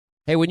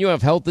Hey, when you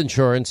have health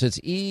insurance, it's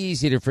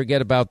easy to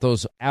forget about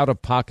those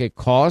out-of-pocket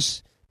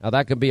costs. Now,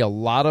 that can be a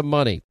lot of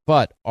money,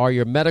 but are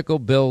your medical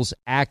bills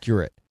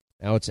accurate?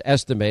 Now, it's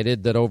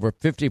estimated that over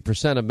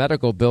 50% of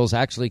medical bills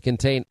actually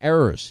contain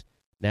errors.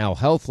 Now,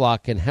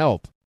 HealthLock can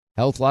help.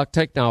 HealthLock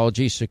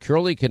technology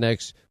securely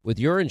connects with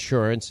your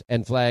insurance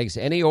and flags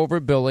any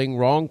overbilling,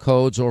 wrong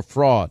codes, or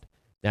fraud.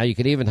 Now, you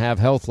can even have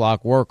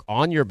HealthLock work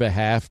on your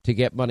behalf to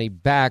get money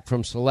back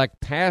from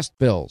select past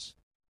bills.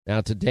 Now,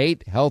 to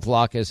date,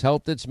 HealthLock has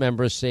helped its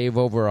members save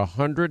over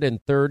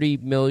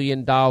 $130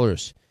 million.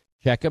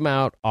 Check them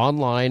out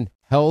online,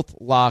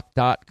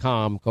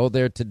 healthlock.com. Go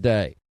there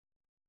today.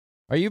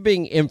 Are you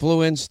being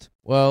influenced?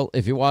 Well,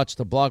 if you watched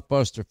a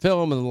blockbuster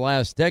film in the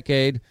last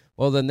decade,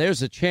 well, then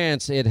there's a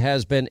chance it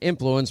has been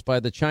influenced by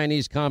the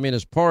Chinese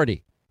Communist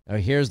Party. Now,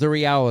 here's the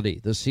reality.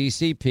 The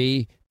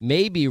CCP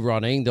may be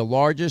running the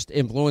largest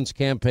influence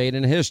campaign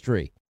in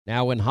history.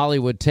 Now, in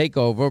Hollywood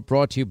Takeover,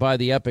 brought to you by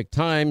the Epic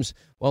Times,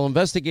 well,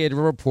 investigative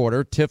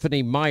reporter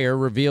Tiffany Meyer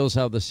reveals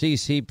how the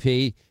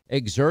CCP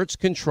exerts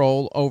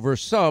control over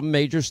some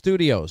major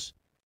studios.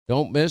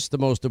 Don't miss the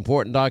most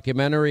important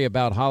documentary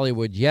about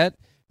Hollywood yet.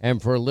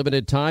 And for a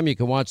limited time, you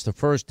can watch the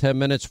first 10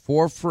 minutes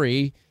for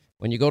free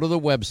when you go to the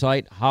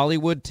website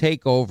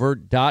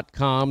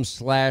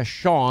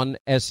hollywoodtakeover.com/Sean,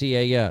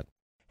 S-E-A-N.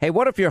 Hey,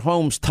 what if your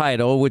home's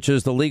title, which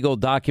is the legal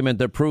document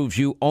that proves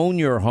you own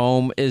your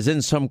home, is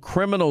in some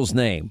criminal's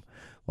name?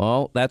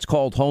 Well, that's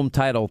called home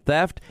title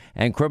theft,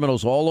 and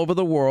criminals all over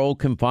the world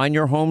can find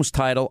your home's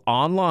title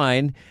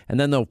online, and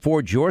then they'll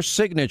forge your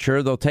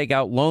signature. They'll take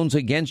out loans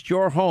against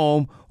your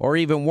home, or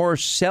even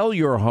worse, sell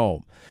your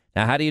home.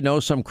 Now, how do you know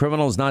some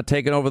criminal's not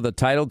taking over the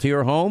title to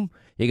your home?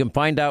 You can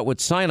find out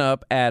with sign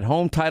up at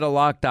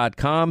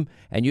HometitleLock.com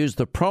and use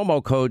the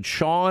promo code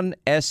Sean,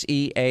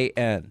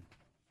 S-E-A-N.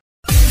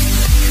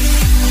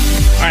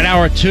 All right,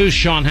 hour two,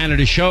 Sean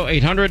Hannity Show,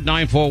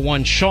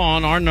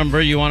 800-941-SEAN. Our number,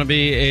 you want to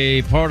be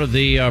a part of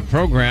the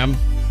program.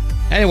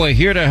 Anyway,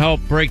 here to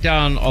help break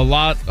down a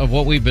lot of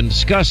what we've been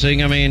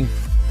discussing. I mean,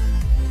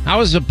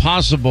 how is it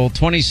possible,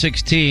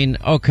 2016,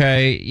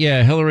 okay,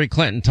 yeah, Hillary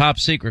Clinton, top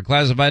secret,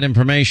 classified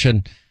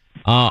information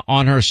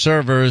on her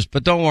servers,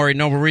 but don't worry,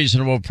 no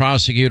reasonable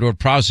prosecutor or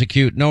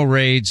prosecute, no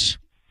raids,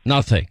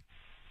 nothing.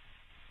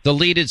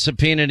 Deleted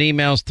subpoenaed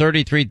emails,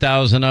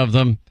 33,000 of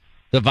them.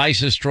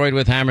 Devices destroyed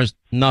with hammers,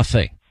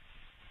 nothing.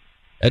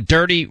 A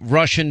dirty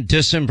Russian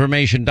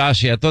disinformation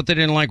dossier. I thought they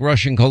didn't like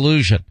Russian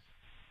collusion.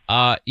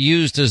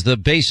 Used as the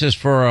basis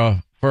for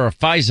a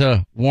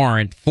FISA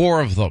warrant,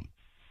 4 of them.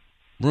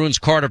 Ruins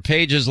Carter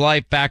Page's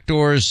life,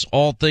 backdoors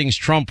all things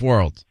Trump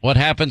world. What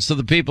happens to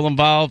the people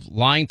involved?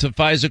 Lying to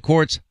FISA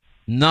courts?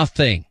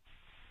 Nothing.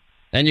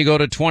 Then you go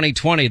to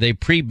 2020. They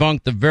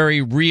pre-bunked the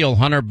very real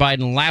Hunter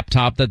Biden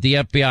laptop that the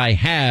FBI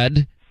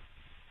had.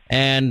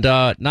 And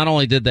not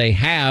only did they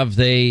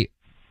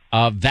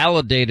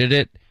validated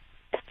it.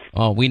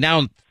 We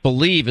now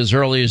believe as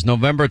early as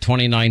November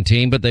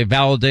 2019, but they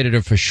validated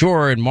it for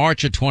sure in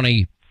March of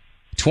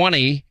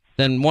 2020.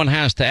 Then one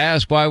has to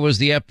ask, why was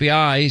the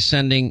FBI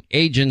sending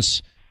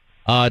agents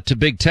to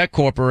big tech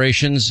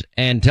corporations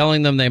and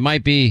telling them they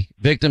might be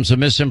victims of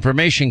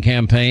misinformation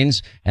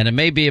campaigns, and it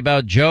may be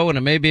about Joe and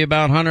it may be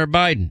about Hunter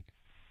Biden?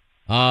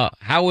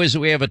 How is it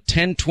we have a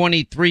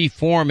 1023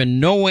 form and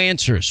no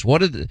answers?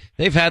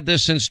 They've had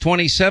this since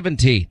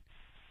 2017.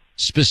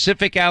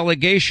 Specific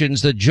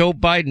allegations that Joe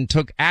Biden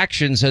took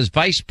actions as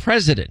vice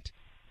president.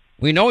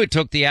 We know he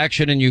took the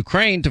action in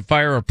Ukraine to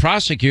fire a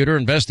prosecutor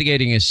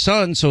investigating his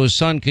son so his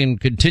son can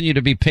continue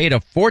to be paid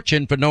a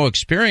fortune for no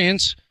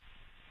experience.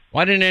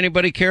 Why didn't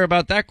anybody care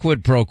about that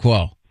quid pro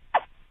quo?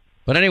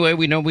 But anyway,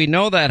 we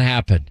know that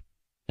happened.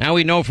 Now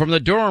we know from the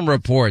Durham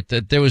report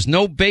that there was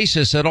no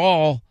basis at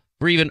all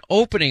for even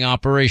opening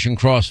Operation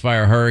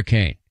Crossfire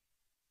Hurricane.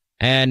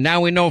 And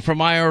now we know from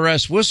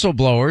IRS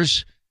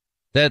whistleblowers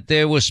that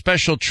there was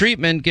special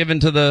treatment given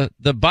to the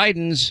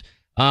Bidens,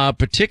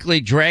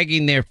 particularly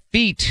dragging their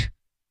feet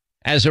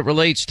as it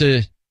relates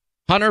to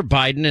Hunter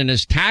Biden and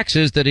his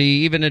taxes that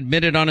he even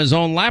admitted on his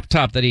own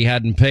laptop that he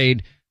hadn't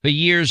paid for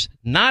years,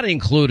 not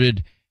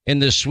included in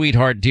this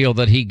sweetheart deal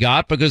that he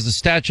got because the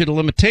statute of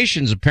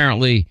limitations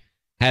apparently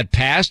had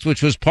passed,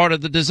 which was part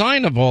of the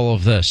design of all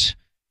of this.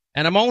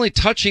 And I'm only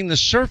touching the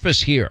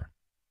surface here.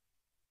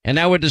 And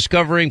now we're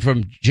discovering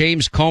from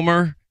James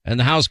Comer and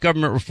the House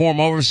Government Reform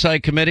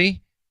Oversight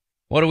Committee.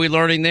 What are we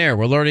learning there?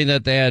 We're learning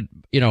that they had,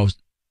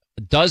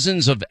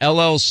 dozens of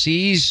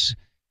LLCs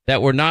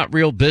that were not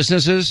real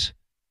businesses.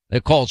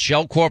 They're called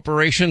shell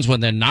corporations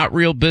when they're not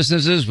real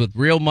businesses with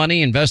real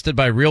money invested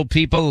by real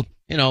people,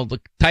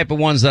 the type of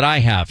ones that I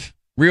have.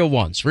 Real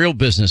ones, real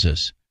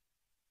businesses.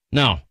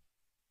 No.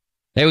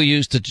 They were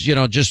used to,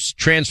 just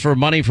transfer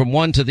money from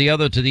one to the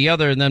other,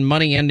 and then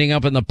money ending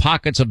up in the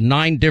pockets of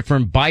 9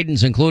 different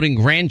Bidens, including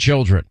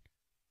grandchildren.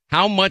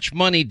 How much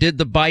money did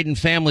the Biden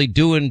family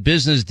do in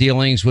business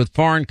dealings with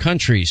foreign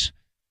countries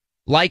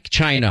like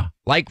China,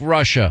 like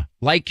Russia,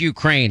 like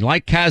Ukraine,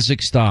 like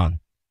Kazakhstan,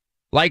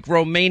 like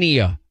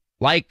Romania,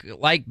 like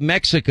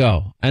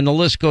Mexico, and the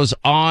list goes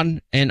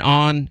on and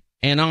on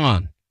and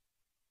on.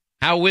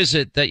 How is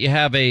it that you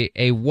have a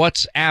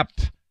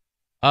WhatsApp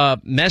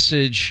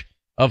message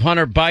of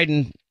Hunter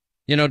Biden,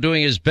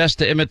 doing his best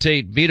to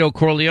imitate Vito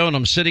Corleone?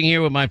 I'm sitting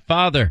here with my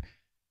father,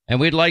 and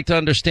we'd like to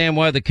understand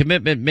why the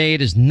commitment made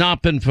has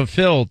not been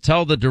fulfilled.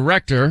 Tell the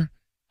director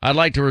I'd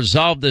like to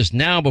resolve this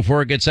now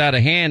before it gets out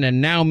of hand,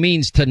 and now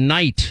means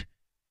tonight.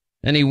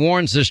 And he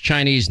warns this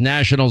Chinese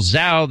national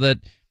Zhao that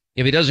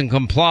if he doesn't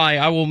comply,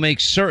 I will make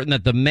certain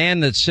that the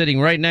man that's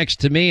sitting right next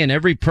to me and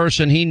every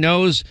person he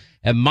knows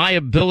and my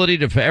ability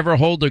to forever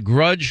hold a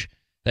grudge,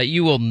 that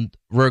you will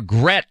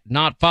regret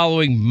not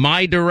following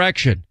my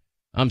direction.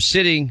 I'm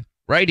sitting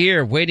right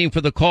here waiting for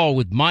the call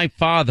with my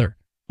father.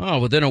 Oh,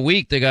 within a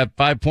week, they got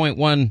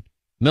 $5.1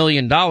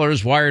 million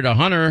wired to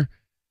Hunter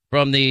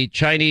from the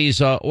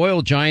Chinese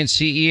oil giant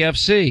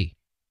CEFC.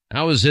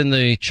 I was in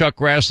the Chuck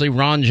Grassley,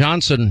 Ron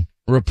Johnson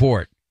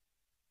report.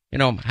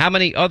 How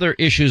many other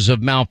issues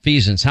of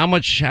malfeasance? How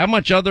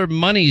much other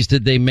monies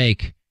did they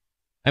make?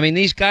 I mean,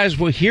 these guys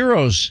were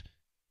heroes,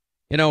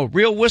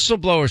 real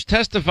whistleblowers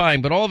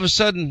testifying, but all of a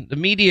sudden the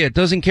media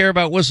doesn't care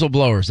about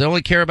whistleblowers. They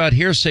only care about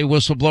hearsay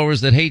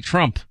whistleblowers that hate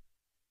Trump.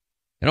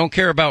 They don't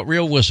care about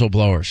real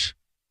whistleblowers.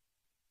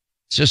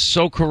 It's just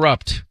so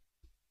corrupt,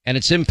 and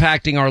it's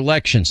impacting our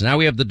elections. Now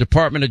we have the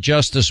Department of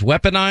Justice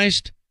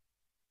weaponized,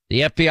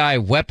 the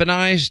FBI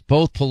weaponized,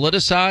 both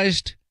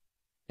politicized.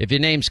 If your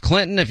name's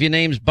Clinton, if your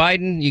name's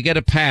Biden, you get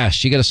a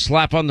pass. You get a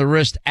slap on the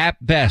wrist at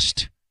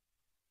best.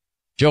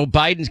 Joe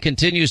Biden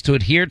continues to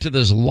adhere to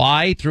this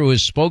lie through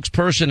his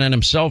spokesperson and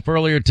himself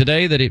earlier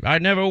today that I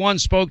never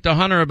once spoke to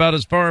Hunter about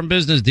his foreign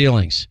business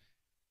dealings.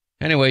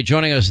 Anyway,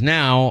 joining us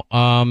now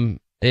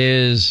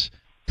is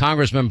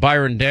Congressman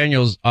Byron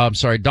Donalds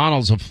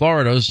of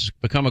Florida, who's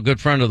become a good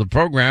friend of the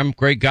program.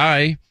 Great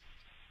guy.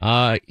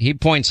 He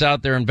points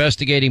out they're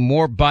investigating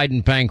more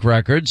Biden bank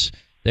records.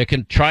 They're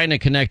trying to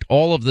connect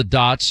all of the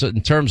dots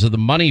in terms of the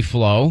money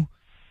flow.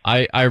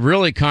 I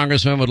really,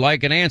 Congressman, would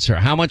like an answer.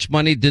 How much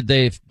money did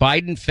the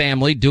Biden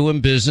family do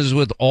in business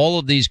with all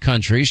of these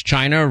countries?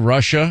 China,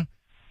 Russia,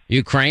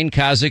 Ukraine,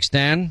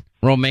 Kazakhstan,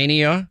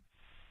 Romania,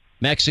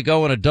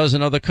 Mexico, and a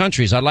dozen other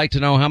countries. I'd like to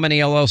know how many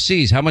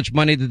LLCs. How much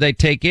money did they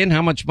take in?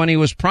 How much money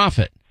was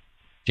profit?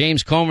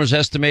 James Comer's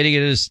estimating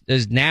it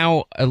is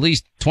now at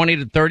least $20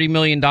 to $30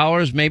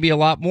 million, maybe a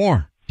lot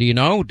more. Do you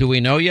know? Do we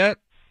know yet?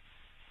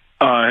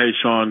 Hey,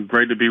 Sean,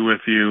 great to be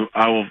with you.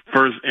 I will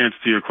first answer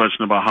your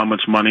question about how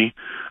much money.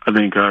 I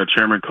think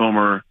Chairman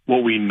Comer,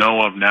 what we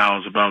know of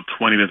now is about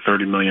 $20 to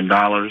 $30 million.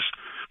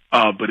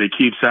 But it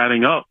keeps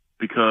adding up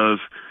because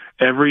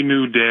every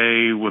new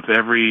day with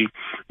every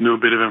new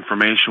bit of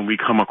information we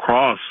come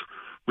across,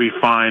 we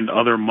find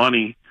other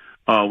money.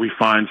 We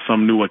find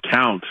some new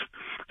account.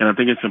 And I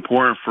think it's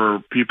important for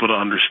people to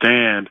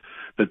understand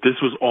that this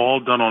was all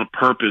done on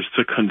purpose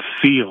to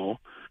conceal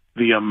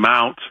the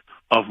amount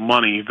of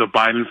money the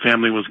Biden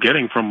family was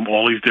getting from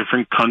all these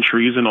different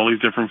countries and all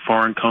these different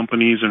foreign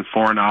companies and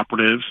foreign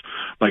operatives,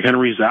 like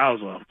Henry Zhao's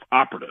an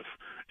operative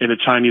in the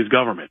Chinese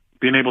government.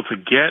 Being able to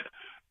get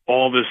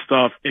all this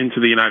stuff into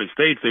the United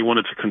States, they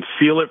wanted to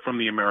conceal it from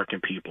the American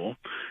people.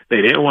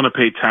 They didn't want to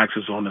pay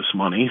taxes on this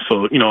money.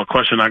 So, a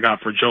question I got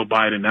for Joe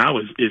Biden now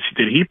is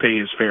did he pay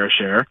his fair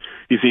share?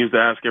 He seems to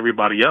ask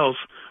everybody else,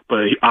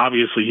 but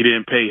obviously he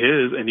didn't pay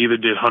his, and neither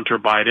did Hunter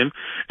Biden.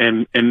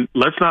 And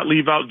let's not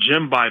leave out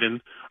Jim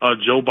Biden,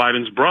 Joe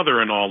Biden's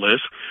brother in all this,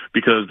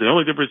 because the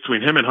only difference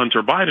between him and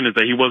Hunter Biden is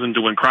that he wasn't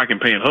doing crack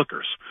and paying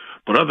hookers.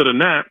 But other than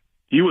that,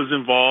 he was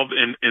involved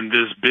in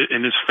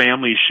this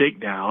family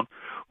shakedown,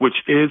 which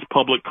is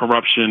public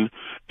corruption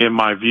in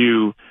my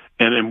view.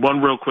 And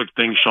one real quick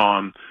thing,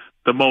 Sean,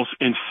 the most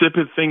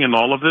insipid thing in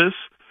all of this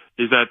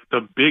is that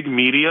the big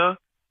media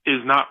is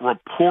not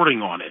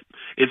reporting on it.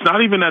 It's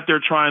not even that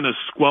they're trying to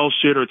squelch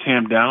it or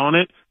tamp down on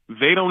it.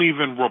 They don't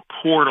even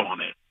report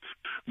on it,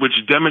 which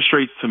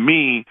demonstrates to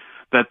me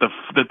that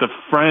the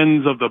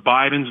friends of the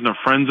Bidens and the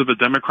friends of the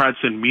Democrats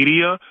in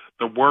media,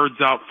 the word's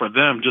out for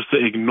them just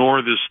to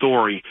ignore this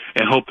story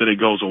and hope that it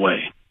goes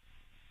away.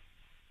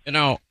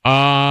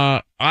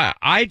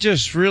 I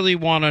just really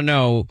want to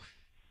know,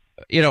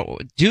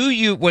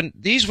 when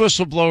these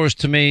whistleblowers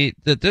to me,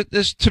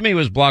 this to me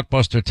was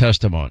blockbuster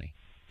testimony.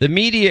 The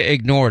media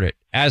ignored it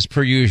as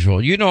per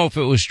usual. If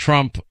it was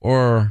Trump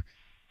or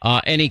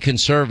any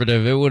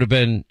conservative, it would have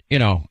been,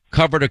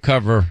 cover to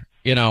cover,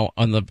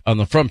 on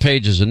the front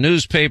pages of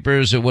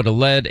newspapers. It would have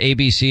led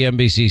ABC,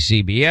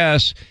 NBC,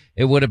 CBS.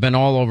 It would have been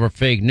all over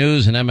fake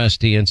news and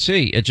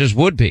MSDNC. It just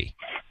would be.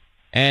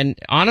 And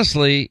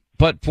honestly,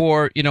 but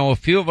for, a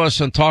few of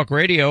us on talk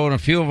radio and a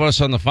few of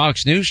us on the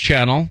Fox News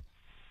channel,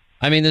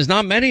 I mean, there's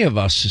not many of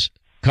us,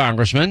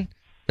 Congressman,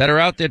 that are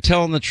out there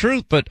telling the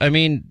truth. But I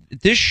mean,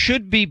 this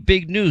should be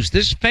big news.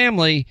 This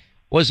family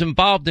was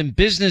involved in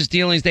business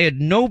dealings. They had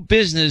no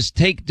business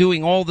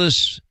doing all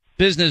this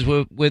business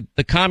with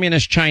the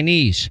communist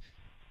Chinese.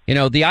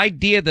 The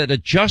idea that a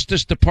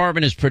Justice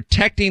Department is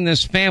protecting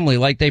this family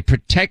like they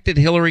protected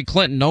Hillary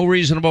Clinton, no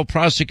reasonable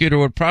prosecutor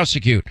would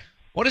prosecute.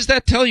 What does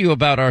that tell you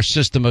about our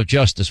system of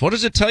justice? What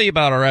does it tell you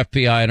about our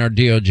FBI and our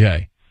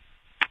DOJ?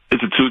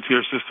 It's a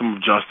two-tier system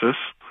of justice.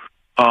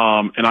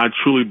 And I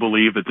truly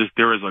believe that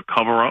there is a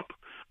cover-up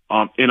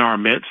in our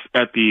midst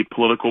at the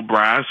political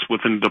brass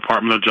within the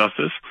Department of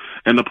Justice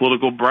and the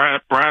political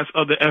brass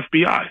of the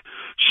FBI.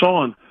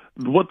 Sean,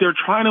 what they're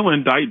trying to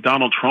indict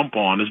Donald Trump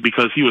on is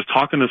because he was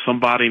talking to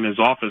somebody in his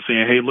office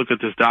saying, hey, look at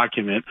this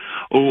document.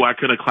 Oh, I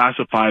could have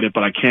classified it,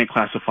 but I can't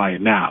classify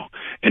it now.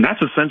 And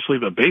that's essentially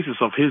the basis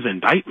of his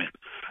indictment.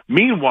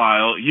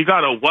 Meanwhile, you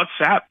got a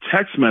WhatsApp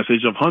text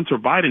message of Hunter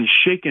Biden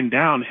shaking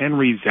down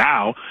Henry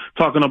Zhao,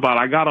 talking about,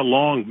 I got a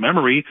long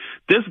memory.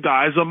 This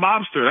guy's a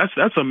mobster.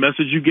 That's a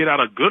message you get out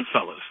of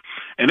Goodfellas.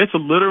 And it's a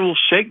literal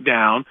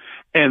shakedown.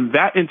 And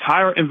that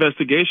entire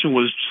investigation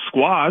was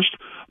squashed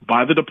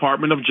by the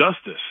Department of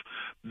Justice.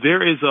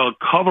 There is a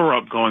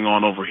cover-up going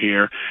on over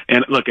here.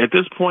 And look, at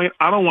this point,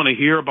 I don't want to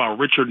hear about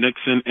Richard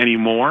Nixon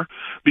anymore,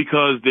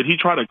 because did he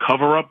try to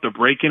cover up the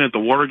break-in at the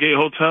Watergate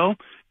Hotel?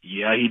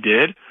 Yeah, he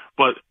did.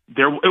 But it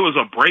was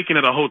a break-in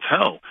at a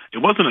hotel. It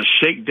wasn't a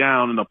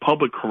shakedown in a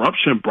public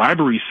corruption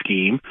bribery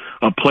scheme,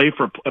 a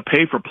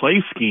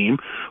pay-for-play scheme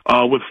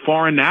with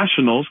foreign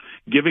nationals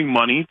giving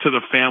money to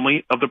the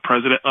family of the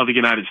president of the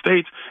United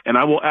States. And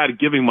I will add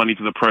giving money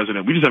to the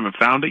president. We just haven't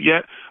found it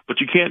yet. But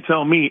you can't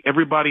tell me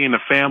everybody in the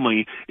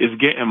family is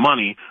getting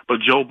money, but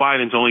Joe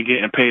Biden's only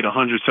getting paid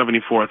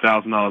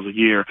 $174,000 a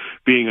year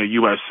being a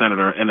U.S.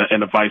 senator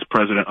and a vice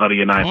president of the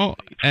United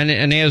States.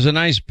 And he has a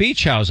nice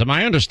beach house.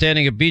 My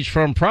understanding of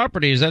beachfront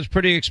properties, that's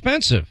pretty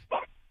expensive.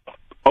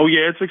 Oh,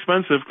 yeah, it's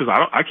expensive because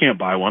I can't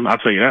buy one. I'll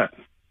tell you that.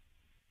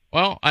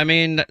 Well, I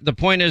mean, the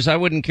point is I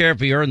wouldn't care if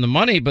he earned the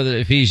money, but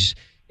if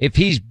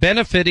he's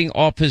benefiting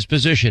off his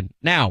position.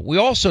 Now, we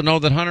also know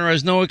that Hunter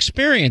has no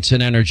experience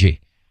in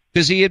energy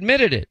because he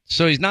admitted it.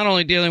 So he's not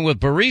only dealing with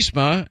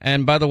Burisma,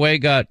 and by the way,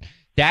 got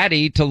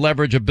Daddy to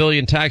leverage $1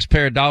 billion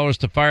taxpayer dollars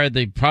to fire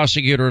the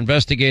prosecutor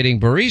investigating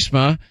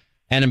Burisma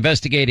and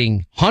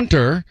investigating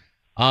Hunter,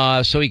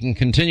 so he can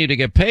continue to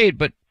get paid.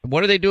 But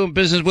what are they doing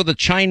business with a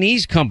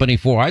Chinese company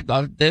for? I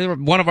thought they were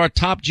one of our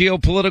top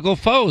geopolitical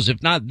foes,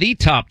 if not the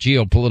top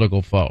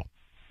geopolitical foe.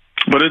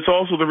 But it's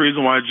also the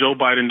reason why Joe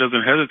Biden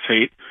doesn't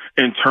hesitate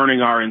in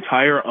turning our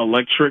entire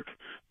electric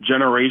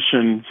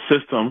generation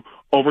system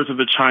over to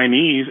the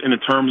Chinese in the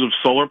terms of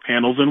solar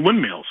panels and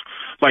windmills.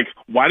 Like,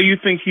 why do you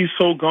think he's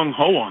so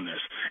gung-ho on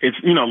this? It's,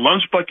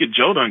 Lunch Bucket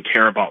Joe doesn't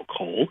care about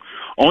coal.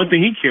 Only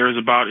thing he cares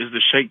about is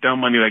the shakedown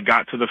money that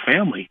got to the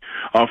family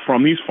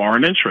from these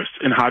foreign interests.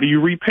 And how do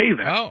you repay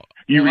that? Well,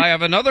 I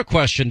have another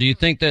question. Do you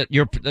think that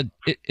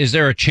is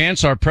there a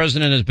chance our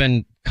president has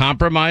been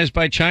compromised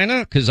by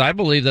China? Because I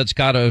believe that's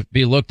got to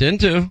be looked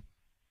into.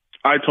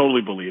 I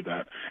totally believe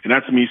that. And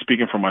that's me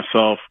speaking for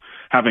myself,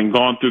 having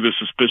gone through the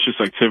suspicious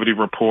activity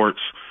reports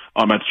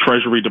at the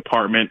Treasury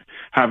Department,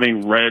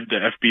 having read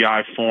the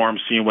FBI form,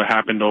 seeing what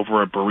happened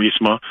over at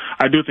Burisma.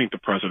 I do think the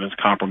president's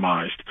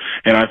compromised.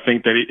 And I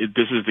think that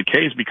this is the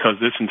case because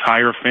this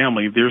entire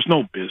family, there's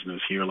no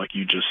business here, like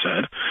you just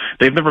said.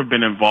 They've never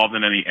been involved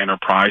in any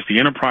enterprise. The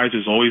enterprise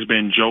has always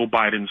been Joe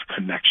Biden's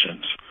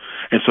connections.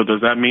 And so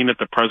does that mean that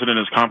the president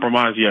is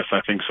compromised? Yes,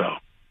 I think so.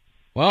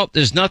 Well,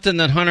 there's nothing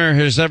that Hunter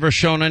has ever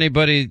shown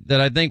anybody that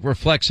I think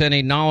reflects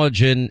any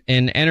knowledge in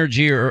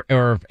energy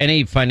or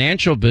any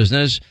financial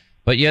business,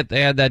 but yet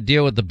they had that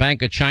deal with the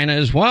Bank of China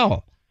as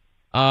well.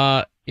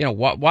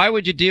 Why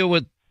would you deal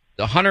with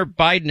Hunter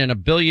Biden and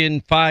 $1.5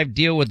 billion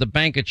deal with the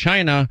Bank of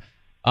China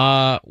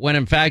when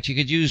in fact you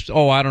could use,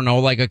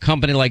 like a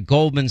company like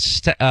Goldman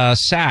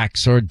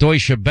Sachs or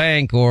Deutsche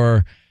Bank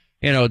or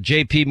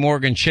J.P.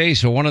 Morgan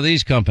Chase or one of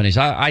these companies.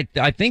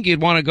 I think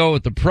you'd want to go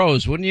with the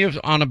pros, wouldn't you,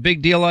 on a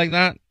big deal like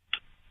that?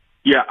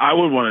 Yeah, I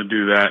would want to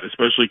do that,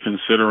 especially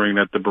considering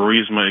that the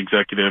Burisma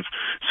executive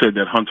said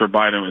that Hunter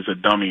Biden is a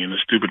dummy and a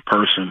stupid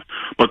person.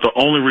 But the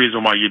only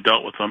reason why you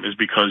dealt with him is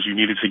because you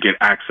needed to get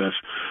access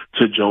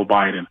to Joe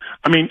Biden.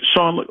 I mean,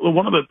 Sean,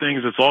 one of the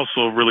things that's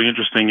also really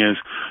interesting is,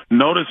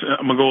 notice,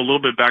 I'm going to go a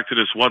little bit back to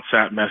this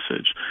WhatsApp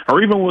message,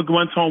 or even what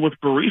went on with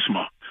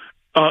Burisma.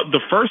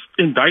 The first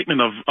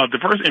indictment the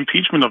first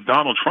impeachment of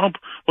Donald Trump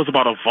was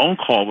about a phone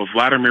call with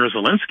Vladimir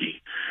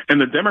Zelensky.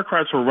 And the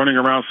Democrats were running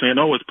around saying,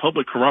 oh, it's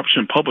public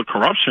corruption, public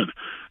corruption.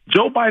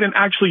 Joe Biden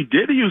actually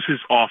did use his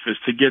office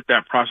to get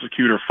that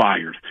prosecutor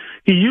fired.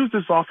 He used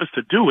his office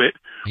to do it.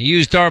 He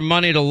used our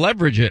money to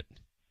leverage it.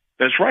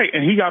 That's right.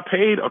 And he got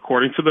paid,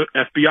 according to the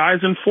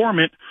FBI's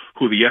informant,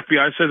 who the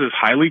FBI says is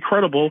highly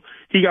credible,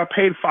 he got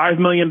paid $5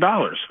 million,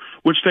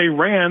 which they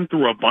ran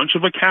through a bunch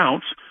of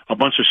accounts, a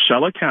bunch of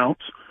shell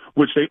accounts,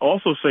 which they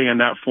also say in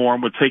that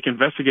form would take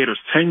investigators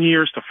 10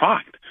 years to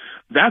find.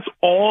 That's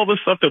all the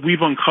stuff that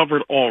we've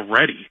uncovered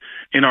already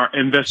in our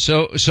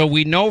investigation. So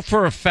we know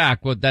for a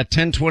fact what that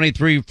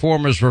 1023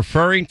 form is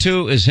referring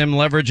to is him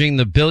leveraging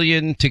the $1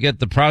 billion to get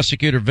the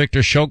prosecutor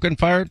Victor Shokin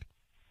fired?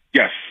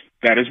 Yes,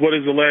 that is what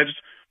is alleged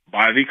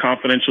by the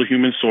confidential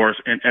human source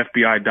in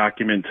FBI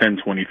document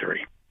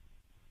 1023.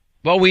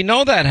 Well, we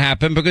know that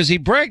happened because he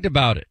bragged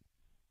about it.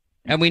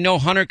 And we know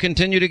Hunter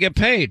continued to get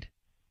paid.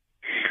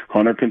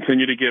 Hunter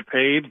continued to get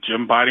paid.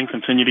 Jim Biden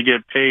continued to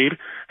get paid.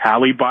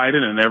 Hallie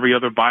Biden and every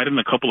other Biden,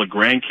 a couple of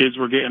grandkids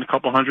were getting a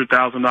couple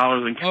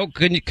 $100,000. Oh,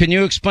 can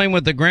you explain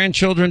what the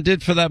grandchildren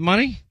did for that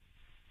money?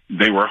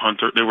 They were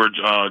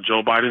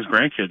Joe Biden's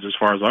grandkids, as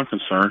far as I'm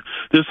concerned.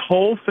 This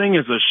whole thing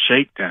is a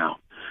shakedown.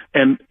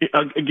 And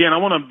again,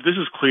 this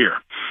is clear.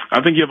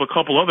 I think you have a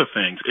couple other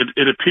things.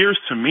 It appears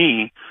to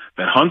me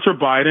that Hunter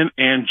Biden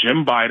and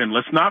Jim Biden,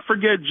 let's not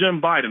forget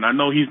Jim Biden. I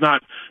know he's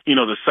not,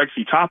 the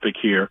sexy topic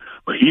here,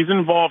 but he's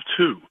involved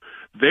too.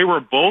 They were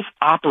both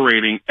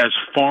operating as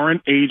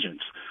foreign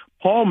agents.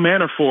 Paul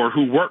Manafort,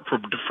 who worked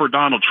for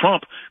Donald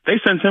Trump, they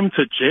sent him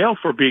to jail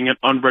for being an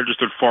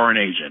unregistered foreign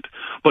agent.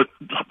 But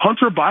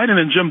Hunter Biden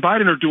and Jim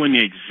Biden are doing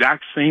the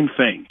exact same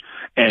thing.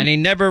 And he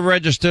never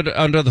registered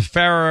under the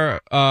FARA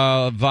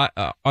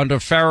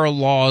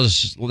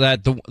laws,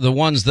 that the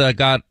ones that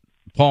got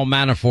Paul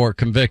Manafort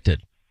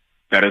convicted.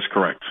 That is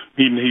correct.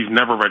 He's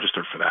never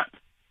registered for that.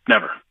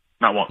 Never.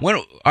 Not once.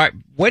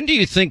 When do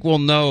you think we'll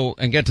know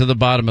and get to the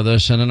bottom of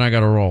this? And then I got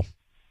to roll.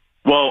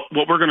 Well,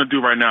 what we're going to do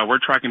right now, we're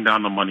tracking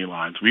down the money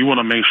lines. We want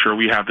to make sure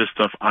we have this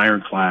stuff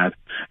ironclad.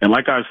 And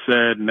like I've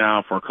said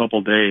now for a couple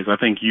of days, I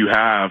think you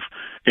have,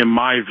 in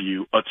my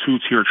view, a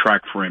two-tier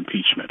track for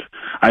impeachment.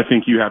 I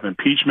think you have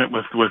impeachment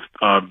with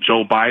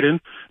Joe Biden,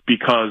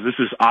 because this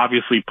is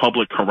obviously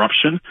public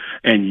corruption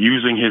and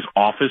using his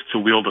office to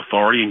wield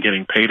authority and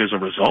getting paid as a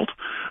result,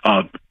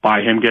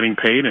 by him getting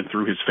paid and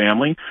through his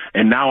family.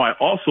 And now I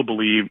also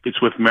believe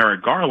it's with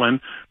Merrick Garland,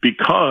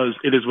 because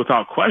it is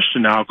without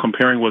question now,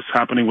 comparing what's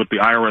happening with the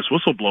IRS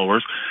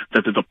whistleblowers,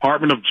 that the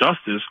Department of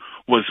Justice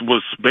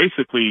was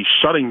basically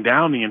shutting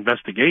down the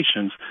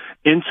investigations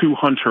into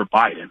Hunter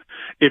Biden.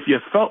 If you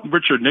felt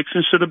Richard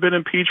Nixon should have been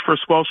impeached for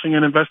squelching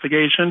an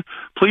investigation,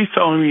 please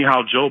tell me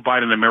how Joe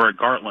Biden and Merrick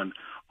Garland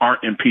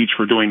aren't impeached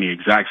for doing the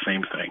exact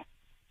same thing.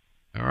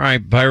 All right,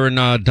 Byron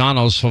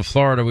Donalds from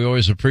Florida, we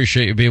always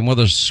appreciate you being with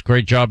us.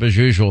 Great job as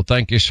usual.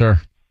 Thank you,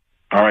 sir.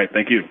 All right,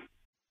 thank you.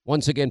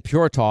 Once again,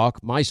 Pure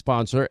Talk, my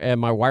sponsor and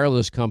my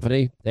wireless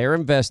company, they're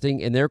investing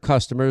in their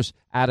customers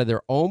out of their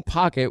own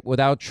pocket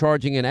without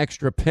charging an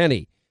extra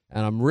penny.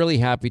 And I'm really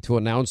happy to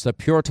announce that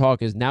Pure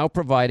Talk is now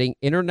providing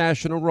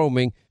international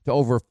roaming to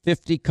over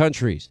 50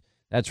 countries.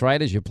 That's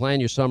right. As you plan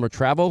your summer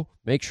travel,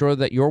 make sure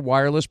that your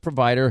wireless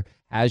provider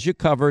has you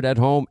covered at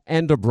home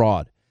and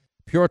abroad.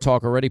 Pure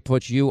Talk already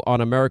puts you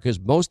on America's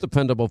most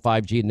dependable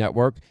 5G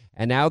network,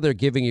 and now they're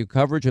giving you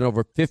coverage in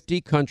over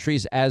 50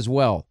 countries as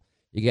well.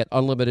 You get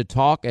unlimited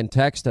talk and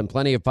text and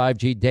plenty of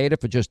 5G data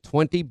for just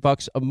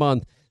 $20 a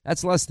month.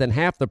 That's less than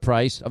half the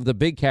price of the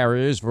big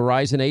carriers,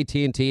 Verizon,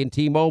 AT&T, and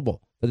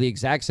T-Mobile, for the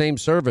exact same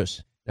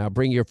service. Now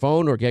bring your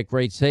phone or get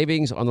great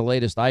savings on the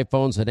latest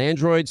iPhones and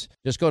Androids.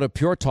 Just go to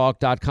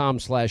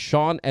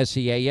puretalk.com/Sean,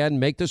 S-E-A-N.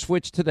 Make the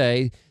switch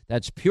today.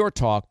 That's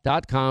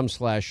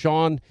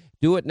puretalk.com/Sean.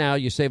 Do it now.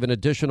 You save an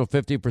additional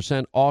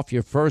 50% off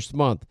your first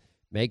month.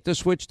 Make the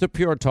switch to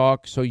Pure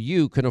Talk so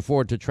you can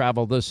afford to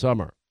travel this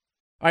summer.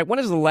 All right, when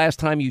is the last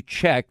time you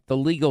checked the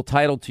legal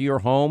title to your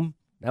home?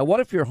 Now,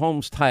 what if your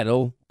home's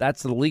title,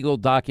 that's the legal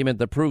document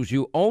that proves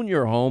you own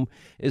your home,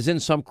 is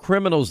in some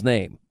criminal's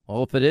name?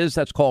 Well, if it is,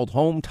 that's called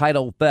home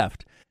title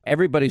theft.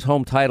 Everybody's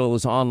home title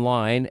is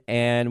online,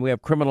 and we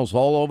have criminals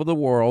all over the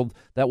world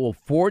that will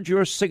forge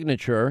your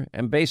signature,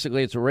 and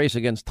basically it's a race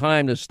against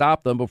time to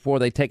stop them before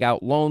they take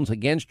out loans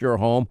against your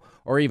home,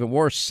 or even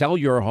worse, sell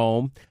your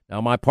home.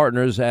 Now, my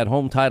partners at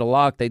Home Title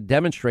Lock, they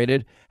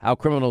demonstrated how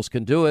criminals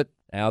can do it.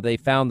 Now, they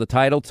found the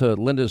title to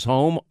Linda's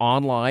home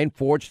online,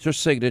 forged her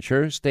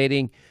signature,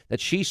 stating that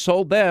she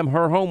sold them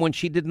her home when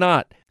she did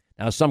not.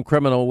 Now, some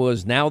criminal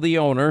was now the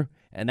owner,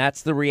 and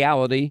that's the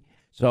reality.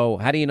 So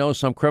how do you know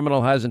some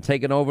criminal hasn't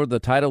taken over the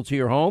title to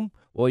your home?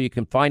 Well, you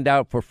can find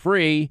out for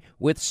free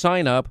with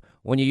sign up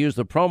when you use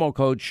the promo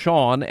code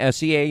Sean,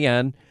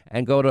 S-E-A-N,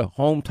 and go to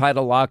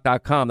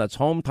HometitleLock.com. That's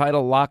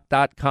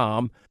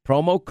HometitleLock.com,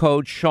 promo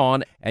code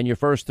Sean, and your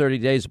first 30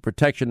 days of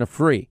protection are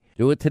free.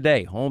 Do it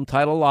today,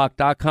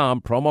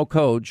 HometitleLock.com, promo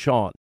code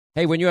Sean.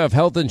 Hey, when you have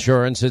health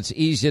insurance, it's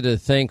easy to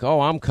think,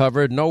 oh, I'm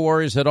covered, no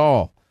worries at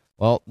all.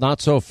 Well, not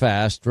so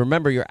fast.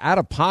 Remember, your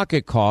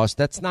out-of-pocket cost,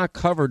 that's not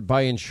covered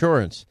by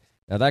insurance.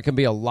 Now, that can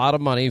be a lot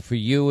of money for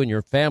you and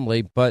your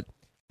family, but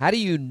how do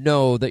you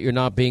know that you're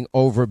not being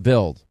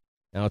overbilled?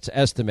 Now, it's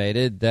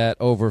estimated that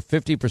over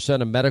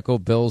 50% of medical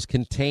bills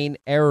contain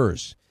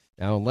errors.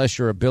 Now, unless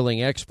you're a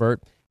billing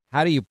expert,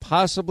 how do you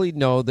possibly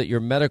know that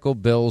your medical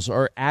bills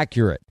are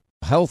accurate?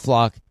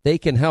 HealthLock, they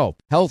can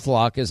help.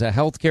 HealthLock is a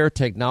healthcare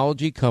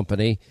technology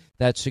company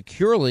that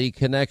securely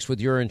connects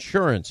with your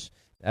insurance.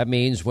 That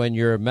means when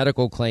your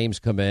medical claims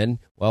come in,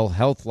 well,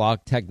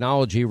 HealthLock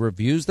technology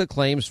reviews the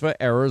claims for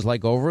errors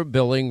like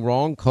overbilling,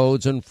 wrong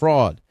codes, and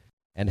fraud.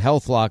 And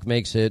HealthLock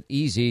makes it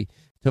easy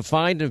to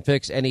find and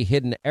fix any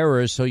hidden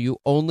errors so you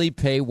only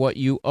pay what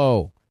you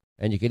owe.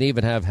 And you can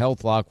even have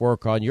HealthLock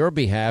work on your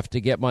behalf to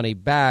get money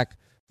back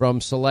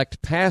from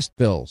select past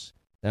bills.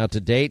 Now,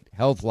 to date,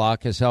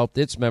 HealthLock has helped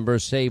its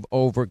members save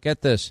over,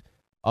 get this,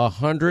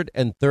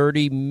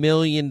 $130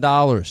 million.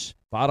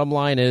 Bottom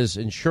line is,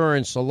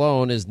 insurance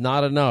alone is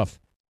not enough.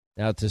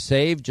 Now, to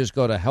save, just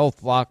go to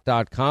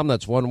healthlock.com.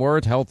 That's one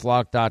word,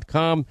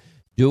 healthlock.com.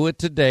 Do it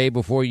today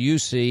before you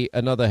see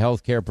another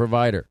healthcare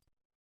provider.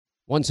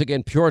 Once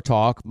again, Pure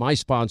Talk, my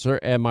sponsor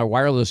and my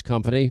wireless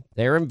company,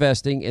 they're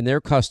investing in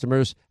their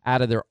customers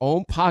out of their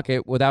own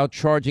pocket without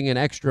charging an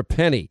extra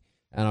penny.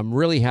 And I'm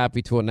really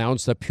happy to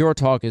announce that Pure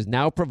Talk is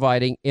now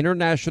providing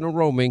international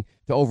roaming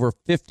to over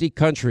 50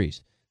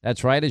 countries.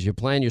 That's right. As you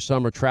plan your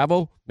summer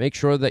travel, make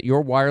sure that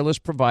your wireless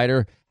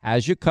provider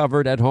has you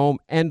covered at home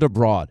and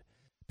abroad.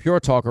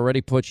 Pure Talk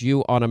already puts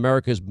you on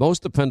America's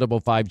most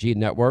dependable 5G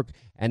network,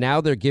 and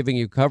now they're giving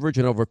you coverage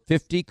in over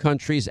 50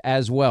 countries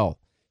as well.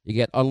 You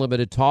get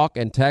unlimited talk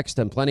and text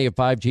and plenty of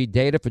 5G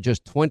data for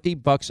just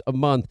 $20 a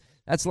month.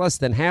 That's less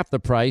than half the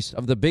price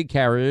of the big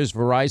carriers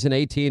Verizon,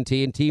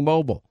 AT&T, and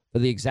T-Mobile for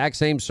the exact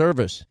same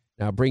service.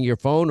 Now bring your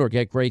phone or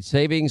get great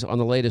savings on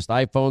the latest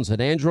iPhones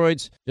and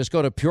Androids. Just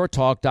go to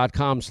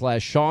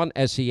puretalk.com/Sean,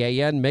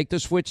 S-E-A-N. Make the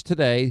switch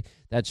today.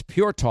 That's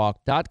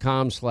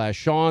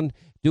puretalk.com/Sean.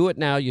 Do it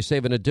now. You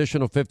save an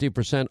additional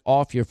 50%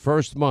 off your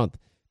first month.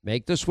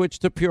 Make the switch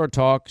to Pure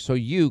Talk so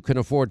you can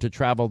afford to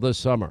travel this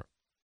summer.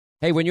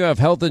 Hey, when you have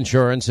health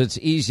insurance, it's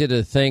easy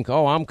to think,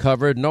 oh, I'm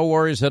covered, no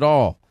worries at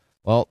all.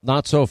 Well,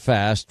 not so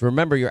fast.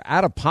 Remember, your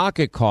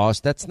out-of-pocket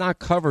cost, that's not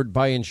covered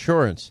by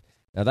insurance.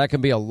 Now, that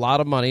can be a lot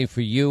of money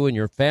for you and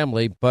your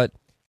family, but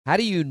how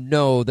do you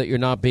know that you're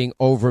not being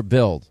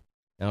overbilled?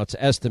 Now, it's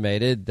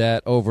estimated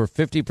that over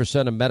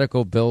 50% of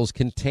medical bills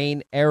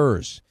contain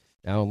errors.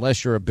 Now,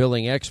 unless you're a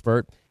billing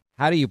expert,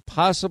 how do you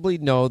possibly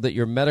know that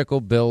your medical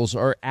bills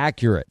are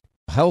accurate?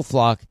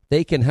 HealthLock,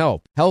 they can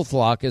help.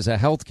 HealthLock is a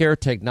healthcare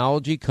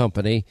technology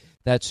company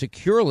that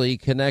securely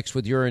connects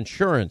with your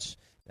insurance.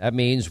 That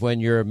means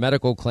when your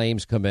medical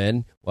claims come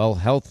in, well,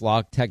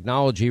 HealthLock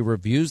technology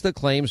reviews the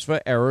claims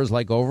for errors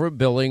like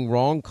overbilling,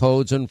 wrong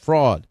codes, and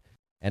fraud.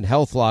 And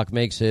HealthLock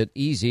makes it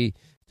easy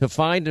to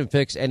find and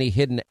fix any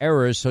hidden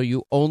errors so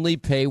you only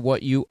pay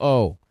what you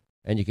owe.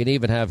 And you can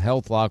even have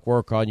HealthLock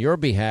work on your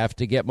behalf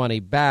to get money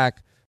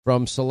back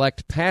from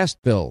select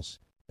past bills.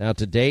 Now,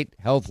 to date,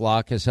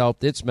 HealthLock has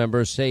helped its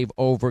members save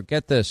over,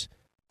 get this,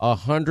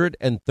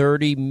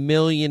 $130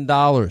 million.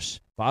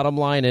 Bottom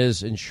line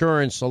is,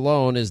 insurance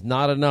alone is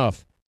not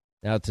enough.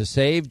 Now, to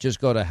save, just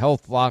go to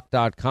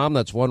healthlock.com.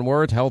 That's one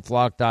word,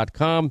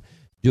 healthlock.com.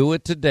 Do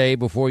it today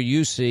before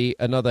you see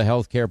another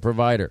healthcare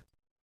provider.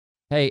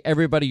 Hey,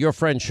 everybody, your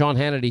friend Sean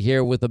Hannity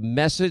here with a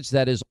message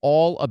that is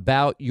all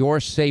about your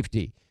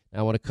safety.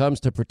 Now, when it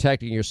comes to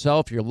protecting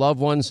yourself, your loved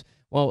ones,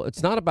 well,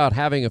 it's not about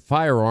having a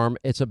firearm.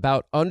 It's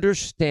about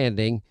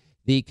understanding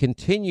the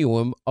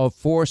continuum of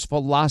force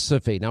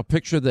philosophy. Now,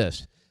 picture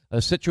this.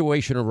 A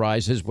situation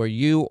arises where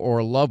you or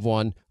a loved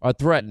one are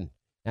threatened.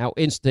 Now,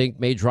 instinct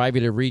may drive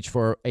you to reach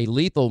for a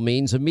lethal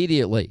means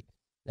immediately.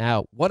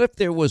 Now, what if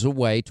there was a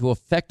way to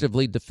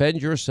effectively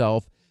defend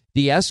yourself,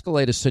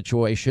 de-escalate a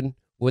situation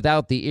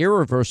without the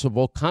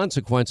irreversible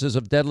consequences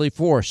of deadly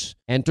force?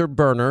 Enter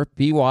Byrna,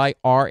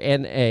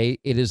 B-Y-R-N-A.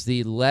 It is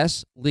the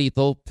less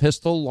lethal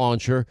pistol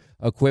launcher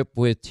equipped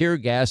with tear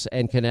gas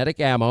and kinetic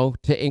ammo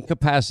to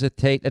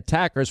incapacitate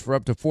attackers for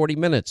up to 40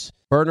 minutes.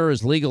 Byrna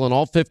is legal in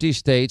all 50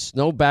 states.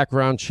 No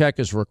background check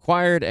is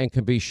required and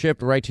can be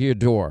shipped right to your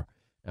door.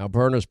 Now,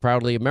 Byrna is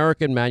proudly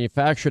American,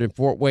 manufactured in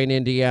Fort Wayne,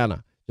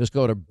 Indiana. Just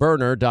go to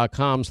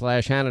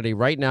Byrna.com/Hannity.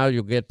 Right now,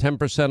 you'll get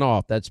 10%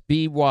 off. That's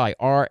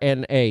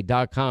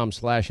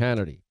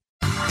BYRNA.com/Hannity.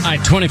 All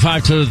right,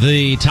 25 to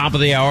the top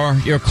of the hour.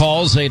 Your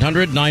calls,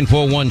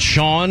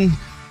 800-941-SEAN.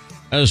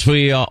 As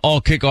we all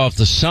kick off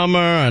the summer,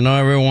 I know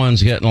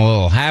everyone's getting a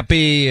little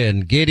happy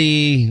and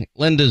giddy.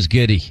 Linda's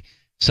giddy.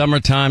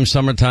 Summertime.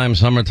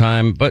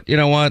 But you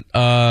know what?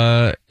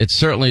 It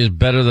certainly is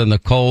better than the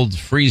cold,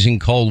 freezing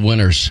cold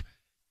winters.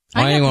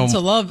 I happen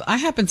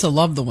to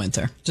love the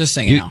winter. Just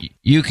saying, you know.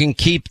 You can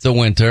keep the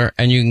winter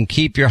and you can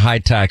keep your high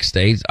tax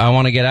states. I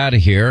want to get out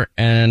of here,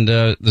 and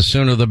the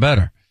sooner the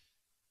better.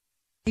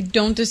 I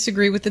don't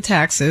disagree with the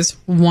taxes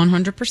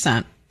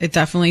 100%. It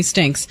definitely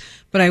stinks.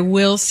 But I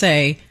will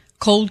say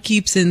cold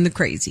keeps in the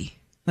crazy.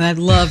 And I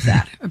love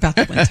that about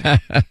the winter.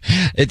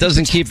 It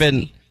doesn't keep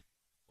in.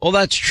 Well,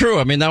 that's true.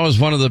 I mean, that was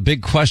one of the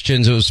big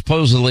questions. It was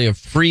supposedly a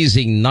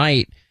freezing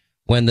night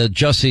when the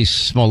Jussie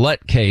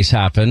Smollett case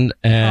happened.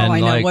 And I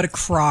know. What a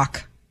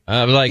crock.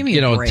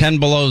 10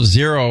 below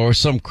zero or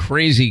some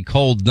crazy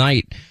cold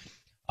night.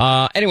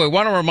 Anyway,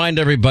 want to remind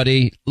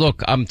everybody,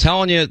 look, I'm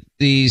telling you,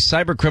 the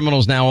cyber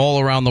criminals now all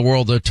around the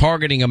world are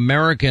targeting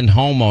American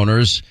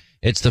homeowners.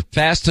 It's the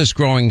fastest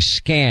growing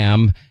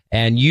scam.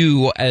 And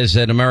you, as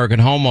an American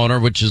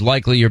homeowner, which is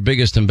likely your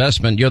biggest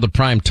investment, you're the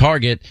prime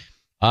target.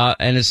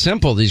 And it's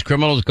simple. These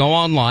criminals go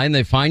online.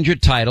 They find your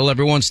title.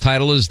 Everyone's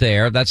title is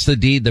there. That's the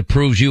deed that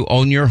proves you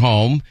own your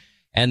home.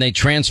 And they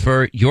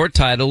transfer your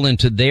title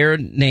into their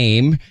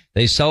name.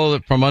 They sell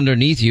it from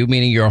underneath you,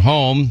 meaning your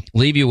home,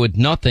 leave you with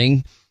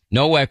nothing,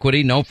 no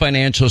equity, no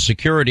financial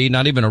security,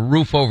 not even a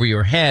roof over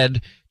your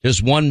head,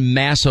 just one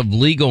massive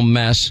legal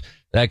mess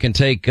that can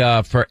take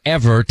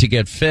forever to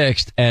get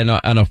fixed and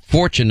a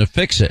fortune to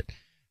fix it.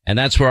 And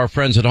that's where our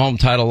friends at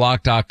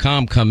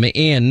HomeTitleLock.com come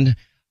in.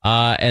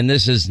 And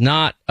this is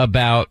not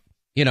about,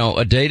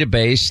 a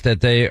database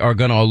that they are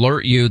going to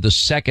alert you the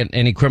second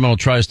any criminal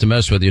tries to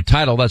mess with your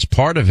title. That's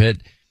part of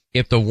it.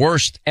 if the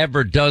worst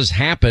ever does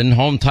happen,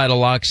 Home Title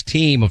Lock's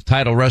team of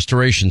title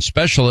restoration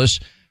specialists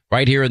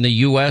right here in the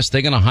U.S.,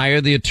 they're going to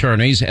hire the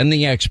attorneys and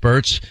the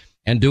experts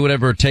and do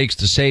whatever it takes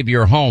to save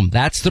your home.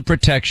 That's the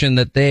protection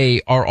that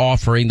they are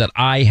offering that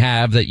I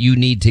have that you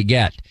need to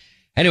get.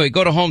 Anyway,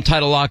 go to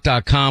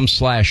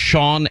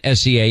HometitleLock.com/Sean,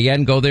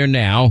 S-E-A-N. Go there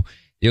now.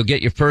 You'll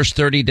get your first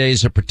 30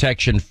 days of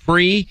protection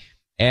free,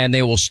 and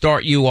they will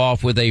start you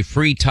off with a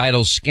free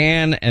title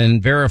scan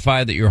and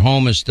verify that your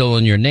home is still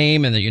in your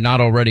name and that you're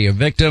not already a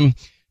victim.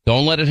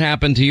 Don't let it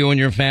happen to you and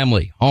your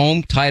family.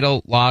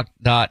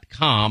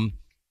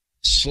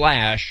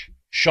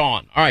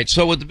 HometitleLock.com/Sean. All right.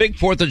 So with the big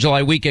 4th of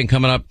July weekend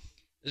coming up,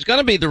 there's going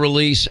to be the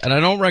release, and I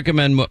don't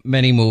recommend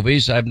many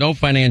movies. I have no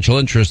financial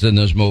interest in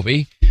this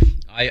movie.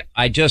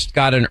 I just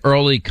got an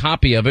early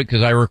copy of it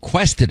because I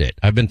requested it.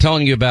 I've been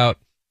telling you about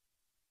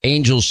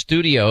Angel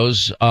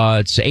Studios.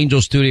 It's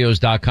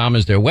angelstudios.com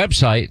is their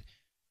website.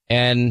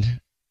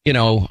 And, you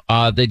know,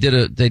 they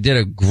did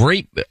a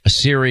great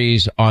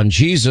series on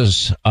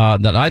Jesus,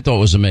 that I thought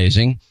was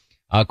amazing,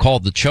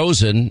 called The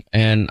Chosen.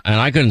 And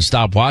I couldn't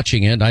stop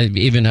watching it. I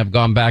even have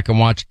gone back and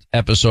watched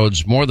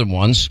episodes more than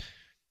once.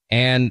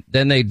 And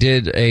then they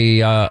did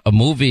a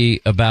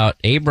movie about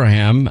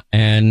Abraham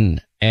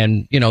and,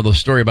 you know, the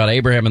story about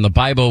Abraham in the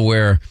Bible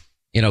where,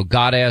 you know,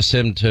 God asked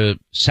him to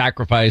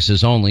sacrifice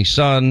his only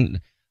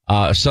son,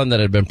 a son that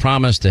had been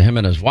promised to him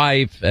and his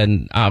wife.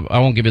 And I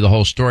won't give you the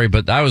whole story,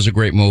 but that was a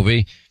great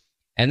movie.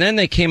 And then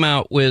they came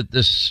out with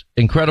this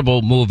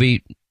incredible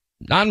movie,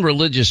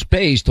 non-religious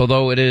based,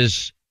 although it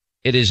is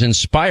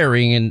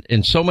inspiring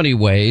in so many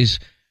ways.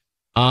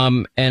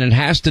 And it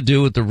has to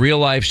do with the real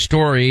life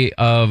story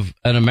of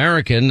an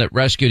American that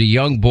rescued a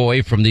young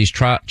boy from these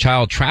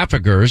child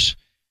traffickers.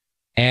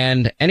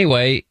 And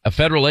anyway, a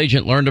federal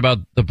agent learned about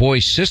the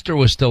boy's sister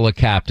was still a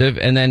captive,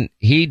 and then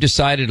he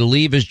decided to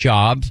leave his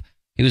job.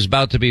 He was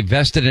about to be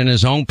vested in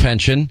his own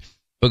pension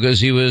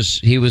because he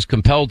was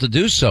compelled to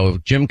do so.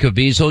 Jim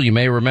Caviezel, you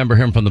may remember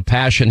him from The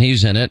Passion.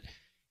 He's in it.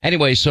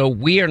 Anyway, so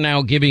we are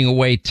now giving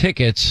away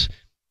tickets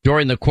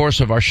during the course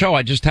of our show.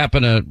 I just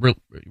happened to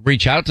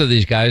reach out to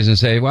these guys and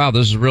say, wow,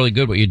 this is really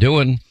good what you're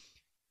doing.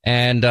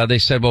 And they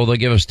said, well, they'll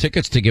give us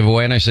tickets to give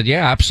away. And I said,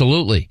 yeah,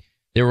 absolutely.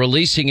 They're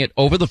releasing it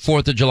over the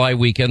 4th of July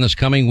weekend, this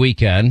coming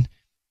weekend.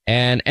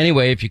 And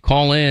anyway, if you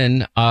call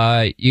in,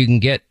 you can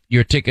get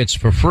your tickets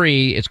for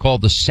free. It's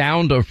called The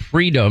Sound of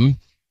Freedom.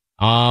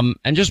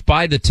 And just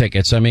buy the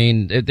tickets. I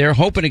mean, they're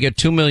hoping to get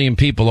 2 million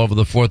people over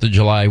the 4th of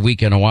July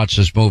weekend to watch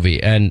this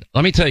movie. And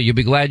let me tell you, you'll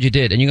be glad you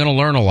did. And you're going to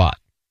learn a lot.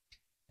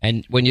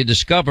 And when you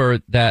discover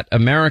that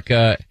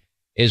America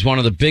is one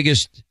of the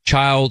biggest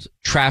child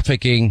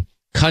trafficking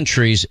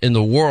countries in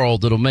the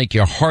world, it'll make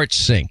your heart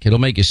sink. It'll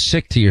make you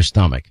sick to your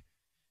stomach.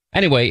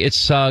 Anyway,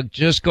 it's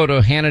just go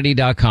to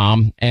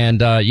Hannity.com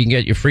and you can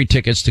get your free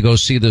tickets to go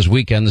see this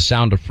weekend, The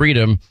Sound of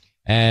Freedom.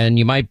 And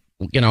you might,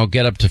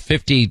 get up to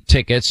 50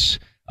 tickets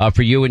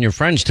for you and your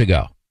friends to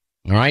go.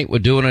 All right. We're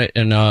doing it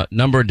in a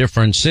number of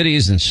different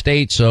cities and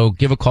states. So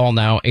give a call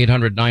now.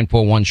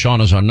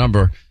 800-941-SEAN is our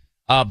number.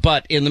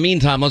 But in the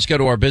meantime, let's go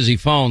to our busy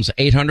phones.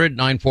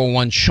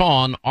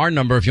 800-941-SEAN, our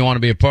number if you want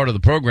to be a part of the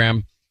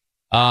program.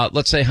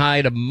 Let's say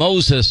hi to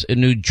Moses in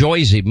New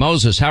Jersey.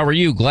 Moses, how are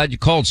you? Glad you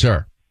called,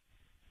 sir.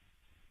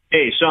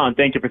 Hey, Sean,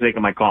 thank you for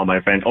taking my call,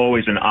 my friend.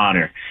 Always an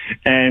honor.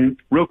 And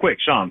real quick,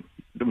 Sean,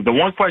 the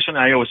one question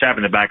I always have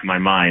in the back of my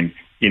mind,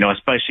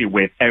 especially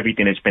with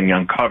everything that's been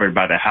uncovered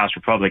by the House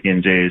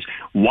Republicans is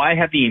why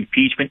have the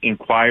impeachment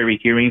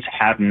inquiry hearings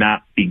have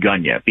not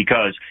begun yet?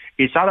 Because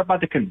it's not about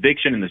the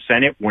conviction in the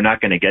Senate. We're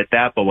not going to get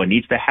that. But what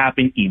needs to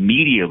happen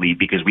immediately,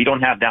 because we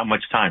don't have that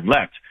much time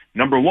left.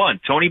 Number one,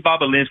 Tony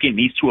Bobulinski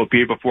needs to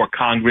appear before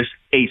Congress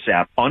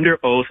ASAP, under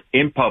oath,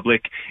 in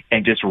public,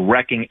 and just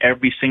wrecking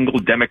every single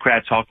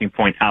Democrat talking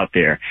point out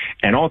there.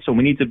 And also,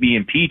 we need to be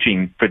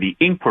impeaching for the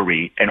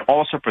inquiry and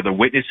also for the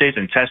witnesses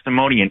and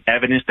testimony and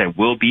evidence that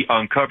will be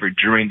uncovered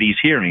during these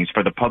hearings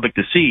for the public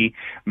to see.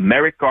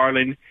 Merrick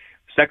Garland,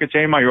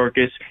 Secretary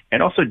Mayorkas,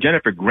 and also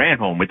Jennifer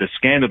Granholm with the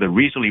scandal that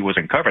recently was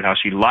uncovered, how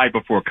she lied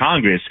before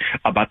Congress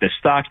about the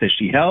stocks that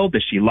she held,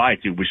 that she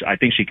lied to, which I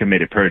think she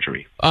committed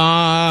perjury.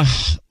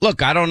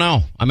 Look, I don't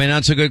know. I mean,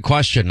 that's a good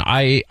question.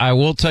 I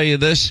will tell you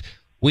this.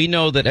 We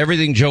know that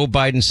everything Joe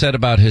Biden said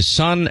about his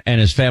son and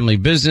his family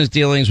business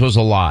dealings was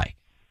a lie.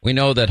 We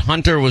know that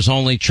Hunter was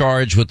only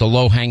charged with the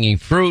low-hanging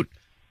fruit.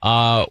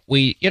 Look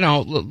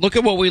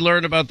at what we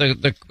learned about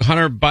the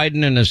Hunter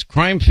Biden and his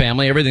crime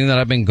family, everything that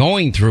I've been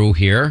going through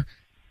here.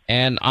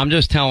 And I'm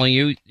just telling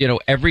you,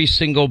 every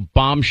single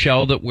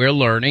bombshell that we're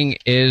learning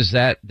is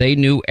that they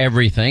knew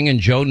everything and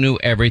Joe knew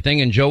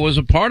everything and Joe was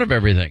a part of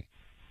everything.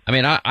 I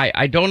mean,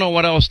 I don't know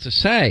what else to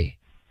say.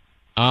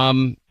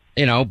 But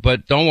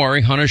don't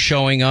worry, Hunter's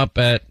showing up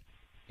at,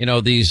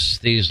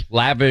 these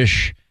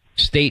lavish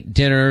state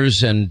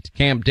dinners and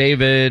Camp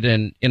David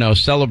and,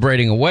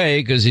 celebrating away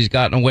because he's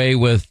gotten away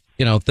with,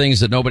 things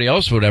that nobody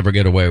else would ever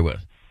get away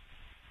with.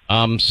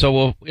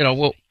 So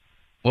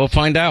we'll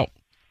find out.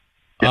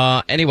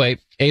 Anyway,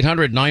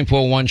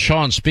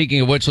 800-941-SEAN.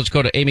 Speaking of which, let's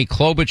go to Amy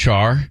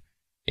Klobuchar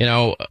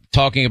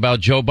talking about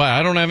Joe Biden.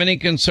 I don't have any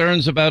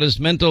concerns about his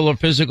mental or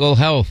physical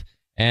health.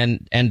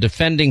 And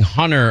defending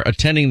Hunter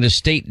attending the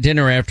state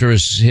dinner after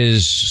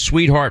his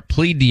sweetheart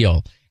plea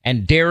deal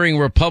and daring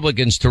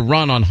Republicans to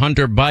run on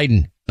Hunter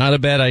Biden. Not a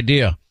bad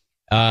idea.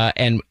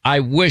 And I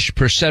wish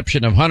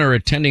perception of Hunter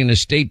attending the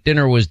state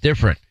dinner was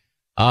different.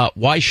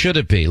 Why should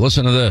it be?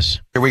 Listen to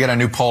this. Here we got a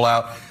new poll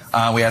out.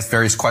 We asked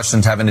various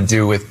questions having to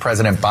do with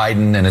President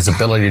Biden and his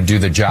ability to do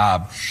the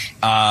job.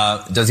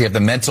 Does he have the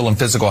mental and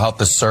physical health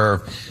to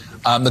serve?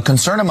 The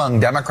concern among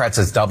Democrats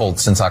has doubled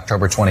since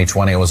October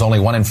 2020. It was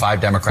only 1 in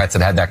 5 Democrats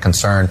that had that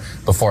concern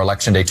before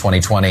Election Day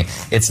 2020.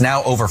 It's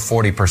now over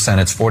 40%.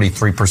 It's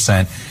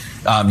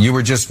 43%. You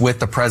were just with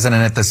the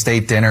president at the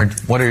state dinner.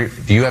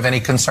 Do you have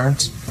any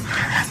concerns?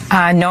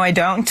 No, I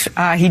don't.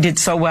 He did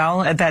so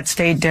well at that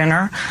state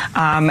dinner.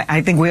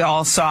 I think we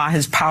all saw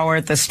his power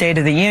at the State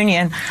of the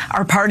Union.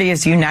 Our party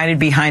is united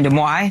behind him.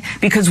 Why?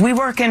 Because we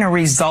work in a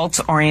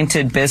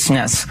results-oriented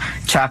business,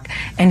 Chuck,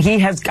 and he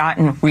has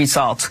gotten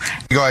results.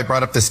 I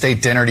brought up the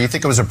state dinner. Do you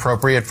think it was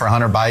appropriate for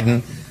Hunter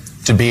Biden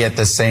to be at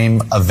the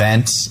same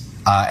event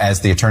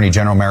as the Attorney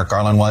General Merrick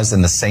Garland was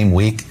in the same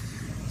week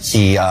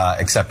he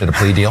accepted a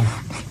plea deal?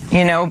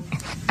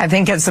 I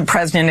think as the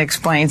president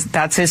explains,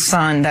 that's his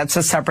son. That's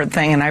a separate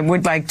thing. And I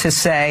would like to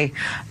say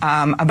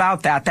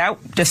about that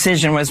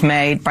decision was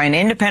made by an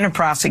independent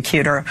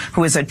prosecutor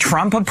who is a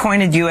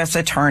Trump-appointed U.S.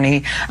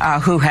 attorney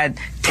who had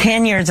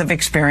 10 years of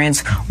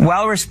experience,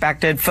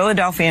 well-respected.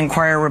 Philadelphia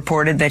Inquirer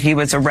reported that he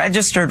was a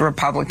registered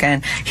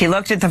Republican. He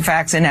looked at the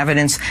facts and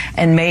evidence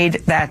and made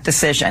that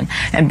decision.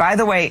 And by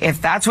the way,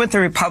 if that's what the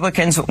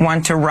Republicans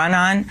want to run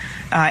on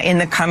in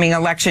the coming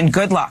election,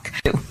 good luck.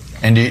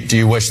 And do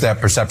you wish that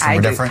perception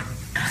were different?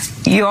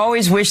 You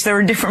always wish there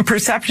were different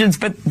perceptions,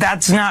 but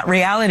that's not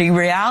reality.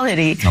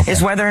 Reality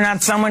is whether or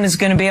not someone is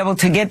going to be able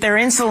to get their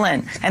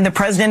insulin, and the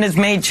president has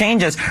made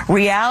changes.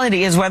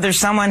 Reality is whether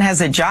someone has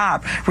a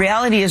job.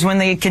 Reality is when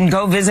they can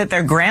go visit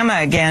their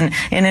grandma again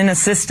in an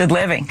assisted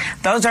living.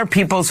 Those are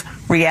people's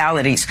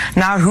realities,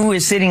 not who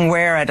is sitting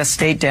where at a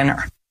state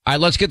dinner. All right,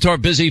 let's get to our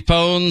busy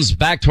phones,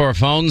 back to our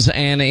phones,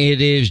 and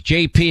it is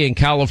JP in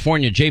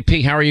California.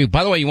 JP, how are you?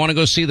 By the way, you want to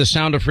go see The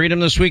Sound of Freedom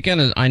this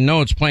weekend? I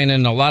know it's playing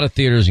in a lot of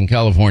theaters in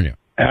California.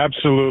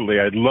 Absolutely.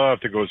 I'd love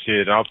to go see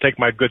it. I'll take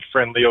my good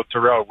friend Leo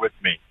Terrell with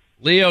me.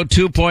 Leo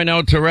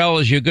 2.0 Terrell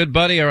is your good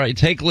buddy. All right,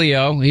 take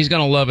Leo. He's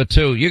going to love it,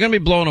 too. You're going to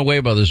be blown away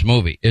by this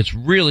movie. It's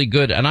really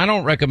good, and I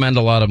don't recommend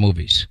a lot of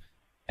movies.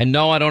 And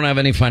no, I don't have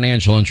any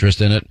financial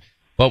interest in it.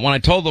 But when I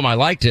told them I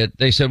liked it,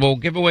 they said, well,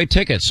 give away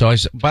tickets. So I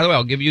said, by the way,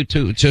 I'll give you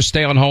 2. Just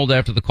stay on hold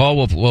after the call.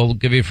 We'll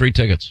give you free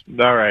tickets.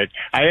 All right.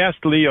 I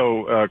asked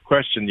Leo a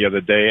question the other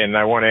day, and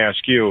I want to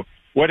ask you,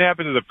 what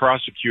happened to the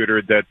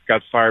prosecutor that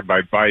got fired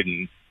by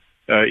Biden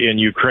in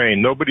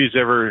Ukraine? Nobody's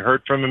ever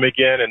heard from him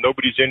again, and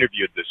nobody's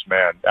interviewed this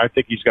man. I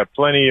think he's got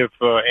plenty of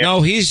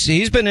No,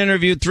 he's been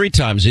interviewed 3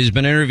 times. He's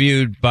been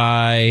interviewed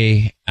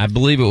by, I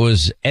believe it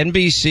was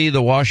NBC,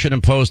 The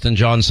Washington Post, and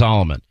John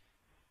Solomon.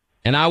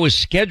 And I was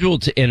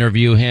scheduled to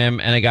interview him,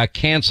 and it got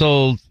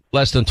canceled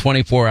less than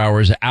 24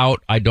 hours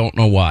out. I don't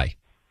know why.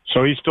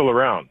 So he's still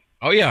around?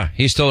 Oh, yeah,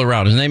 he's still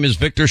around. His name is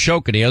Victor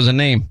Shokin. He has a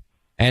name.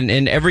 And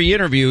in every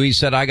interview, he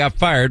said, I got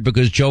fired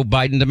because Joe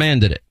Biden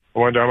demanded it. I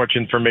wonder how much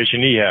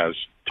information he has.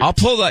 I'll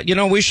pull that.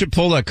 We should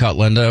pull that cut,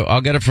 Linda. I'll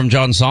get it from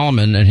John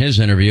Solomon in his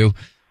interview.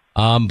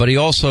 But he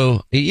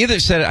either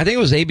said, I think it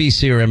was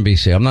ABC or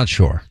NBC. I'm not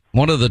sure.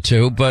 One of the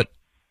two. But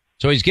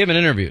so he's giving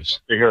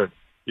interviews. I heard.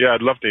 Yeah,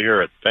 I'd love to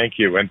hear it. Thank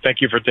you. And thank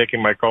you for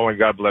taking my call, and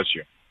God bless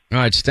you. All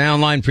right, stay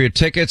online for your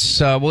tickets.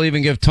 We'll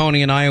even give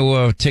Tony in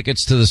Iowa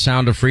tickets to The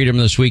Sound of Freedom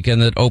this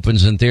weekend that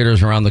opens in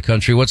theaters around the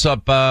country. What's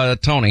up,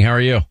 Tony? How are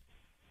you?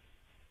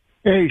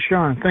 Hey,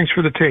 Sean. Thanks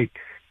for the take.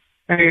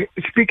 Hey,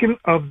 speaking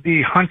of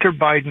the Hunter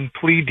Biden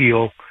plea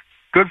deal, a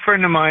good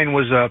friend of mine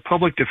was a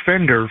public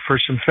defender for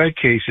some Fed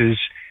cases,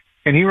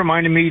 and he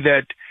reminded me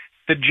that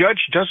the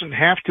judge doesn't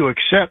have to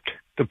accept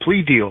the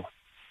plea deal.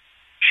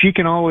 She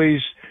can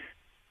always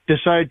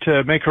decide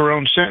to make her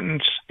own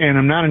sentence, and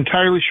I'm not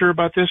entirely sure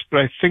about this, but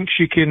I think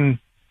she can.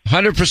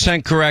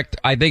 100% correct.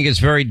 I think it's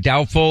very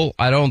doubtful.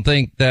 I don't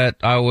think that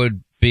I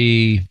would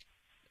be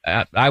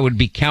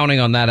counting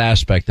on that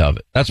aspect of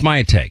it. That's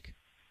my take.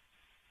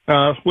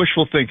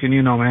 Wishful thinking,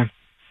 man.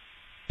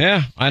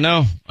 Yeah, I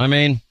know. I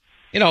mean,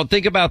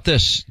 think about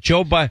this.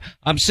 Joe Biden,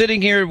 I'm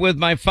sitting here with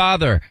my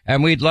father,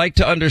 and we'd like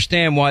to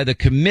understand why the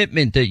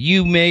commitment that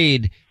you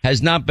made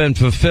has not been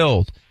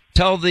fulfilled.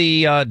 Tell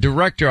the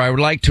director I would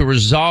like to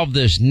resolve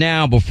this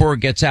now before it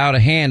gets out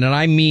of hand.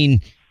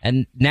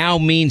 And now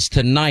means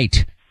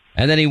tonight.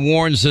 And then he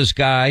warns this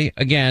guy,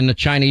 again, the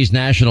Chinese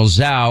national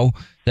Zhao,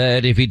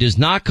 that if he does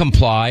not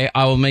comply,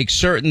 I will make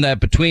certain that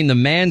between the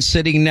man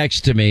sitting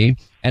next to me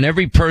and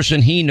every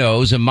person he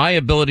knows and my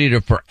ability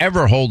to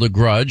forever hold a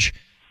grudge,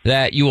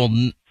 that you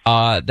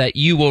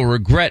will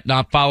regret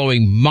not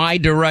following my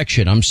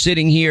direction. I'm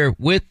sitting here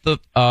with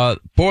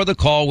for the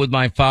call with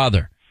my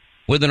father.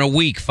 Within a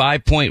week,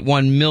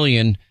 5.1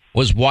 million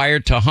was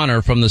wired to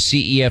Hunter from the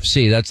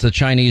CEFC. That's the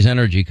Chinese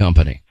energy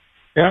company.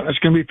 Yeah, that's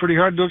going to be pretty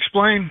hard to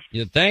explain.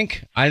 You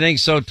think? I think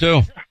so,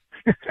 too.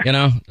 You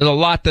know, there's a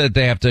lot that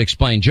they have to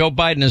explain. Joe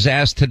Biden has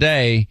asked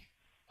today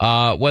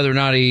whether or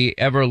not he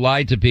ever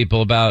lied to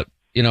people about,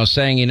 you know,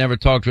 saying he never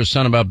talked to his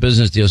son about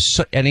business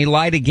deals. And he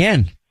lied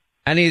again.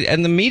 And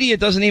the media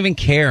doesn't even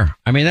care.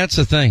 I mean, that's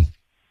the thing.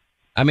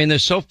 I mean, they're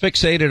so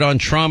fixated on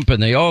Trump,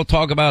 and they all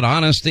talk about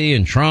honesty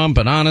and Trump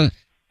and honest.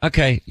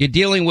 Okay, you're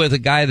dealing with a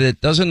guy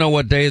that doesn't know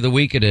what day of the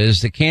week it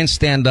is, that can't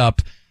stand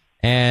up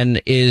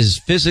and is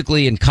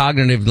physically and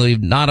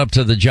cognitively not up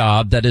to the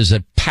job, that is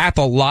a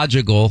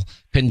pathological,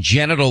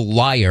 congenital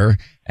liar,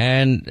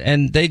 and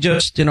they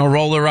just, you know,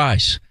 roll their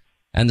eyes.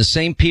 And the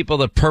same people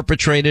that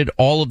perpetrated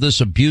all of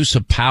this abuse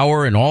of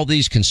power and all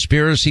these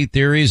conspiracy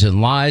theories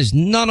and lies,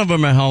 none of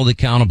them are held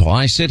accountable.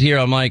 I sit here,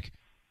 I'm like,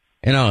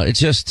 you know, it's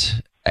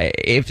just,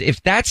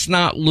 if that's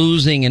not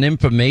losing an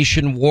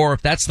information war,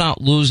 if that's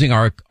not losing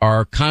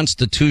our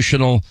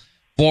constitutional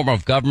form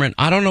of government,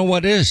 I don't know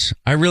what is.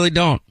 I really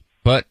don't.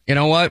 But you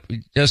know what?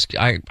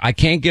 I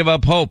can't give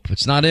up hope.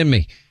 It's not in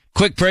me.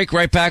 Quick break,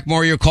 right back.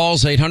 More of your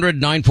calls,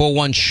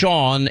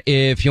 800-941-SEAN.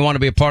 If you want to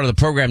be a part of the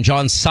program,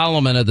 John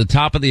Solomon at the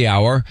top of the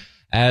hour,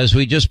 as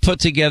we just put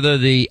together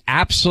the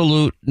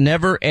absolute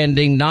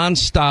never-ending,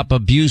 nonstop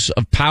abuse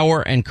of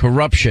power and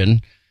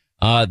corruption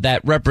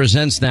that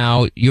represents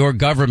now your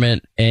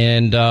government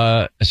and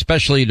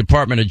especially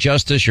Department of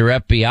Justice, your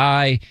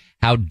FBI,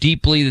 how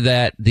deeply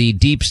that the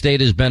deep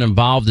state has been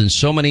involved in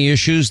so many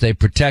issues. They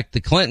protect the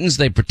Clintons.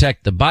 They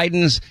protect the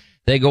Bidens.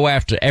 They go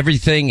after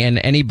everything and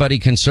anybody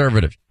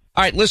conservative.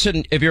 All right,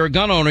 listen, if you're a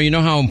gun owner, you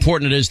know how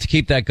important it is to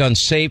keep that gun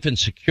safe and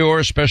secure,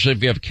 especially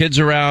if you have kids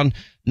around.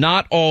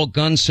 Not all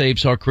gun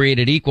safes are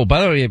created equal.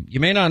 By the way, you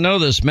may not know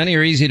this. Many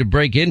are easy to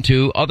break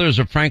into. Others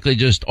are frankly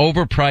just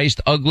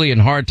overpriced, ugly,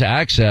 and hard to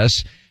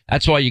access.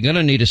 That's why you're going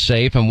to need a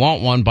safe and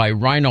want one by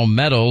Rhino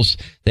Metals.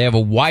 They have a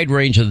wide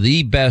range of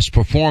the best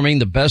performing,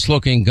 the best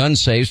looking gun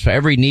safes for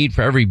every need,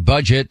 for every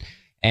budget.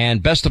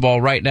 And best of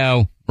all, right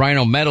now,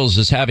 Rhino Metals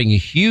is having a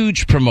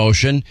huge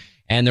promotion,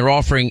 and they're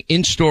offering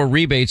in-store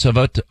rebates of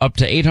up to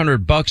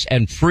 $800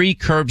 and free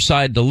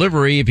curbside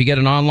delivery if you get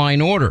an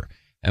online order.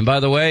 And by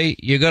the way,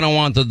 you're going to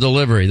want the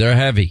delivery. They're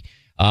heavy.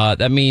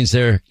 That means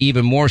they're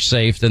even more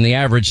safe than the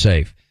average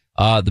safe.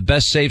 The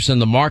best safes in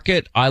the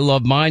market. I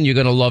love mine. You're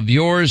going to love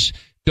yours.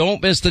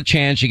 Don't miss the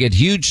chance. You get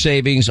huge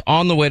savings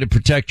on the way to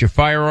protect your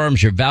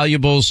firearms, your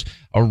valuables.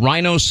 A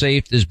Rhino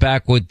safe is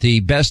back with the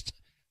best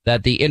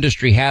that the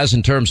industry has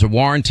in terms of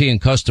warranty and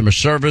customer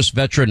service.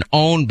 Veteran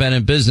owned, been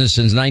in business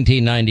since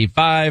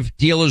 1995.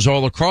 Dealers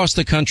all across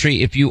the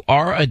country. If you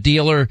are a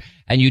dealer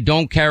and you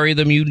don't carry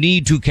them, you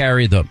need to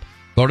carry them.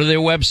 Go to their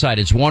website.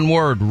 It's one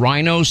word,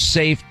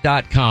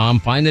 rhinosafe.com.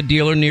 Find the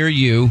dealer near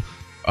you.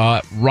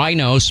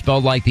 Rhino,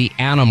 spelled like the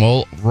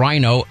animal,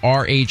 Rhino,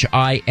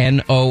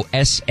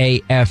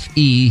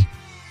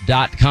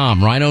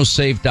 RHINOSAFE.com.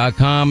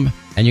 Rhinosafe.com,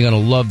 and you're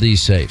going to love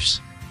these safes.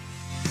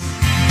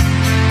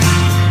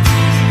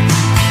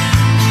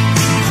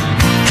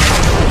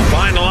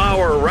 Final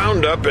Hour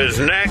Roundup is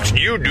next.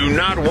 You do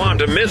not want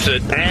to miss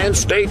it. And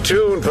stay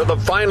tuned for the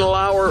Final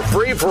Hour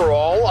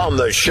free-for-all on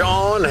the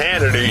Sean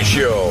Hannity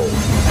Show.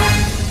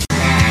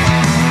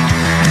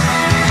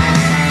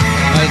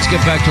 Let's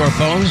get back to our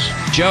phones.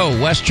 Joe,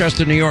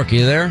 Westchester, New York, are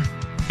you there?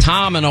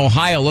 Tom in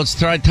Ohio. Let's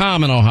try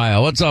Tom in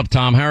Ohio. What's up,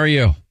 Tom? How are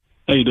you?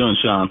 How you doing,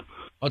 Sean?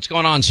 What's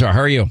going on, sir? How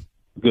are you?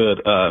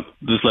 Good.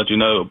 Just let you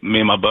know, me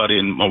and my buddy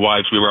and my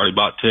wife, we already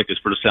bought tickets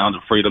for the Sounds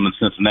of Freedom in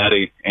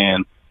Cincinnati.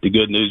 And the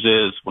good news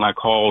is, when I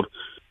called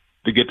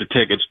to get the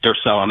tickets, they're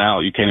selling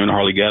out. You can't even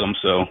hardly get them.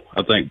 So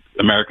I think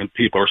American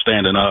people are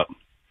standing up.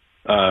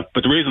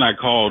 But the reason I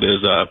called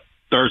is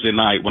Thursday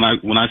night when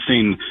I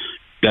seen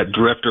that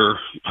drifter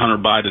Hunter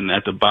Biden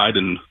at the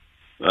Biden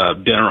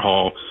dinner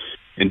hall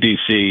in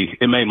D.C.,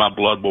 it made my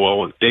blood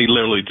boil. They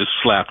literally just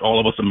slapped all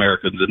of us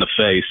Americans in the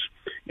face.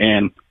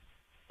 And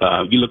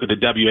you look at the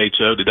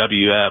WHO, the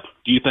WF.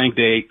 Do you think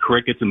they ate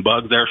crickets and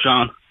bugs there,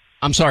 Sean?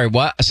 I'm sorry,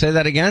 what? Say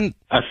that again?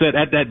 I said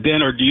at that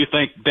dinner, do you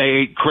think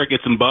they ate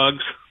crickets and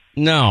bugs?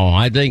 No,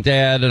 I think they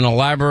had an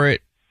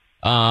elaborate,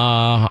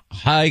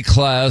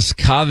 high-class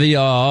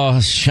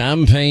caviar,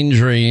 champagne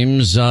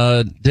dreams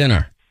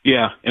dinner.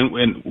 Yeah,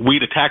 and we,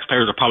 the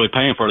taxpayers, are probably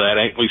paying for that,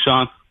 ain't we,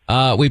 Sean?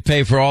 We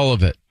pay for all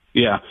of it.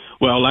 Yeah.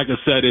 Well, like I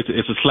said, it's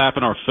a slap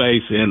in our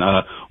face, and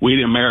we,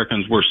 the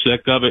Americans, we're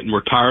sick of it, and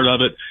we're tired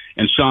of it.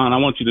 And, Sean, I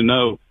want you to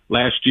know,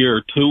 last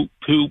year, two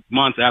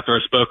months after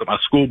I spoke at my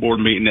school board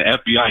meeting, the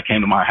FBI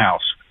came to my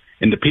house.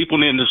 And the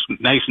people in this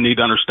nation need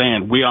to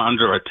understand we are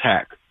under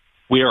attack.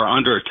 We are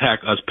under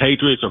attack. Us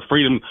patriots or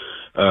freedom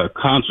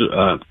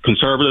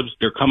conservatives,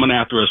 they're coming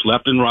after us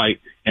left and right,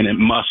 and it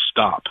must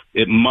stop.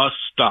 It must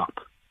stop.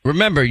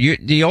 Remember,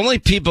 the only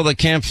people that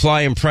can't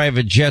fly in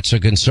private jets are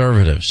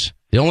conservatives.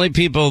 The only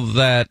people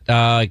that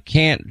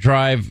can't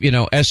drive,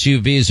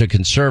 SUVs are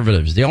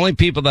conservatives. The only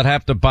people that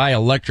have to buy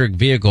electric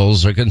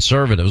vehicles are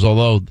conservatives,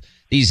 although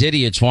these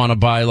idiots want to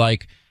buy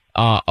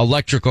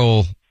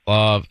electrical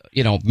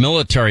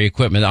military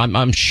equipment.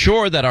 I'm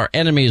sure that our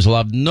enemies will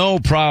have no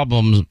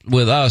problems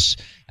with us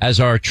as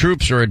our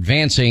troops are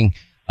advancing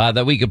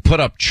that we could put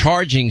up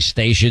charging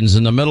stations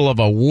in the middle of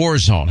a war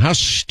zone. How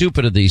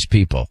stupid are these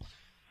people?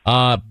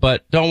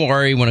 But don't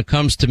worry, when it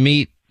comes to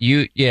meat,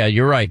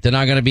 you're right. They're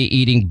not going to be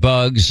eating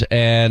bugs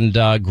and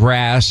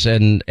grass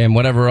and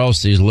whatever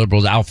else these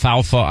liberals,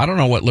 alfalfa. I don't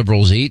know what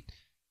liberals eat,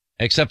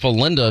 except for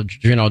Linda,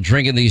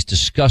 drinking these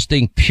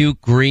disgusting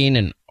puke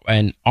green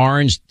and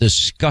orange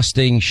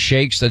disgusting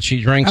shakes that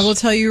she drinks. I will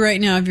tell you right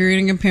now, if you're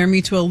going to compare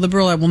me to a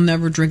liberal, I will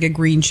never drink a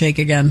green shake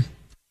again.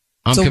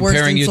 I'm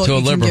comparing you to a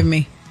liberal. Give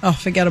me. Oh,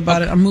 forget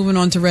about it. I'm moving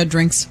on to red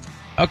drinks.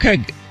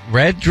 Okay,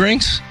 red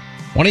drinks?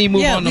 Why don't you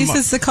move on to at least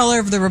it's the color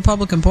of the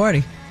Republican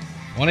Party.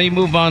 Why don't you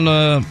move on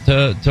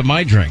to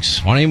my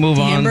drinks? Why don't you move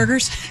on?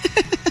 Hamburgers?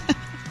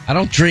 I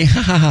don't drink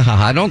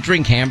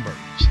hamburgers.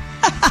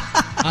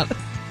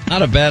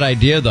 Not a bad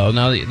idea, though.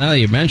 Now that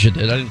you mentioned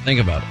it, I didn't think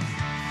about it.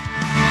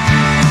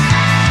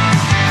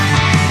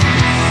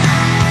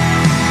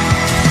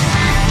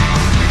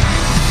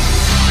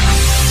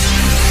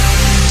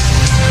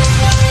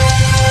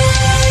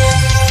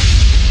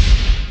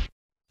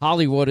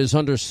 Hollywood is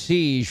under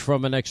siege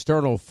from an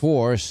external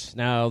force.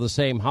 Now, the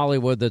same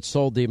Hollywood that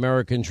sold the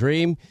American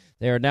dream,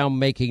 they are now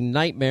making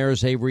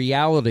nightmares a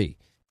reality.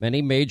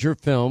 Many major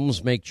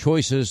films make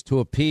choices to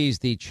appease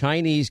the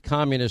Chinese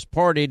Communist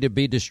Party to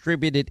be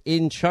distributed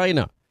in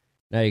China.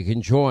 Now, you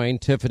can join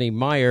Tiffany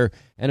Meyer,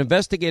 an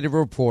investigative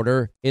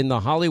reporter in the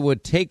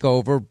Hollywood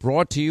Takeover,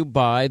 brought to you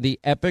by the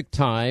Epoch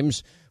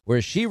Times,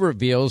 where she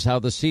reveals how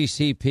the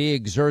CCP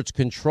exerts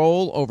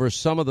control over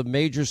some of the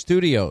major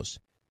studios.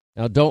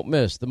 Now, don't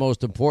miss the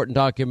most important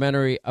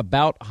documentary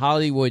about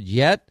Hollywood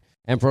yet.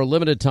 And for a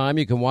limited time,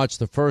 you can watch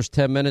the first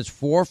 10 minutes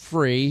for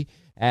free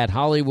at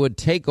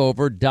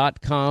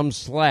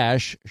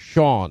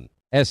HollywoodTakeover.com/Sean,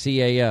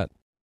 SEAN.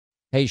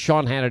 Hey,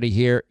 Sean Hannity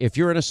here. If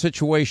you're in a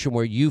situation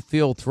where you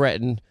feel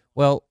threatened,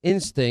 well,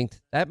 instinct,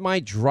 that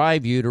might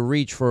drive you to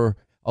reach for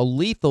a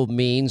lethal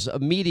means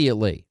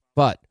immediately.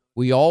 But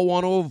we all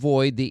want to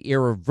avoid the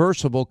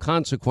irreversible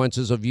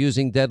consequences of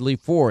using deadly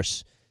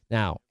force.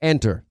 Now,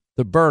 enter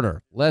the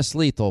Burner, less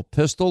lethal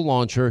pistol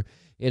launcher.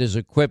 It is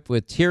equipped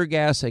with tear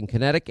gas and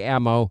kinetic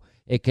ammo.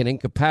 It can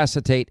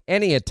incapacitate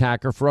any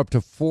attacker for up to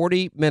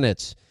 40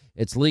 minutes.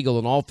 It's legal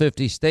in all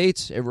 50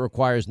 states. It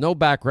requires no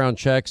background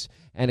checks,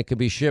 and it can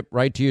be shipped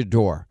right to your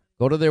door.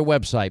 Go to their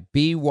website,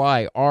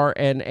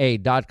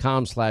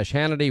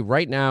 byrna.com/Hannity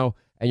right now,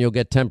 and you'll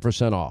get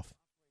 10% off.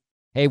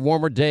 Hey,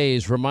 warmer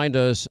days remind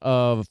us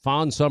of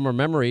fond summer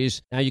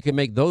memories. Now you can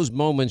make those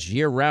moments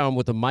year-round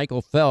with the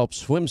Michael Phelps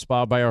Swim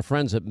Spa by our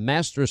friends at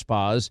Master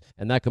Spas,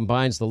 and that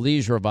combines the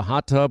leisure of a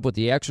hot tub with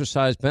the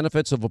exercise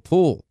benefits of a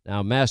pool.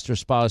 Now, Master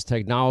Spa's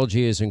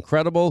technology is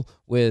incredible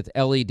with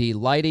LED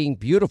lighting,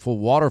 beautiful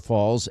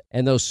waterfalls,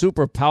 and those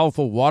super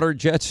powerful water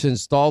jets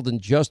installed in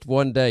just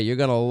one day. You're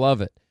going to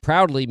love it.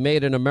 Proudly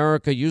made in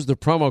America. Use the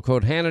promo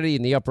code Hannity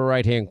in the upper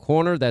right-hand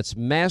corner. That's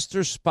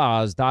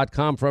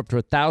masterspas.com for up to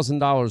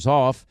 $1,000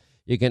 off.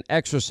 You can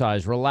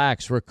exercise,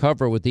 relax,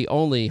 recover with the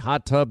only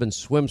hot tub and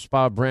swim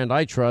spa brand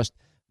I trust,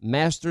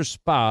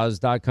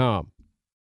 masterspas.com.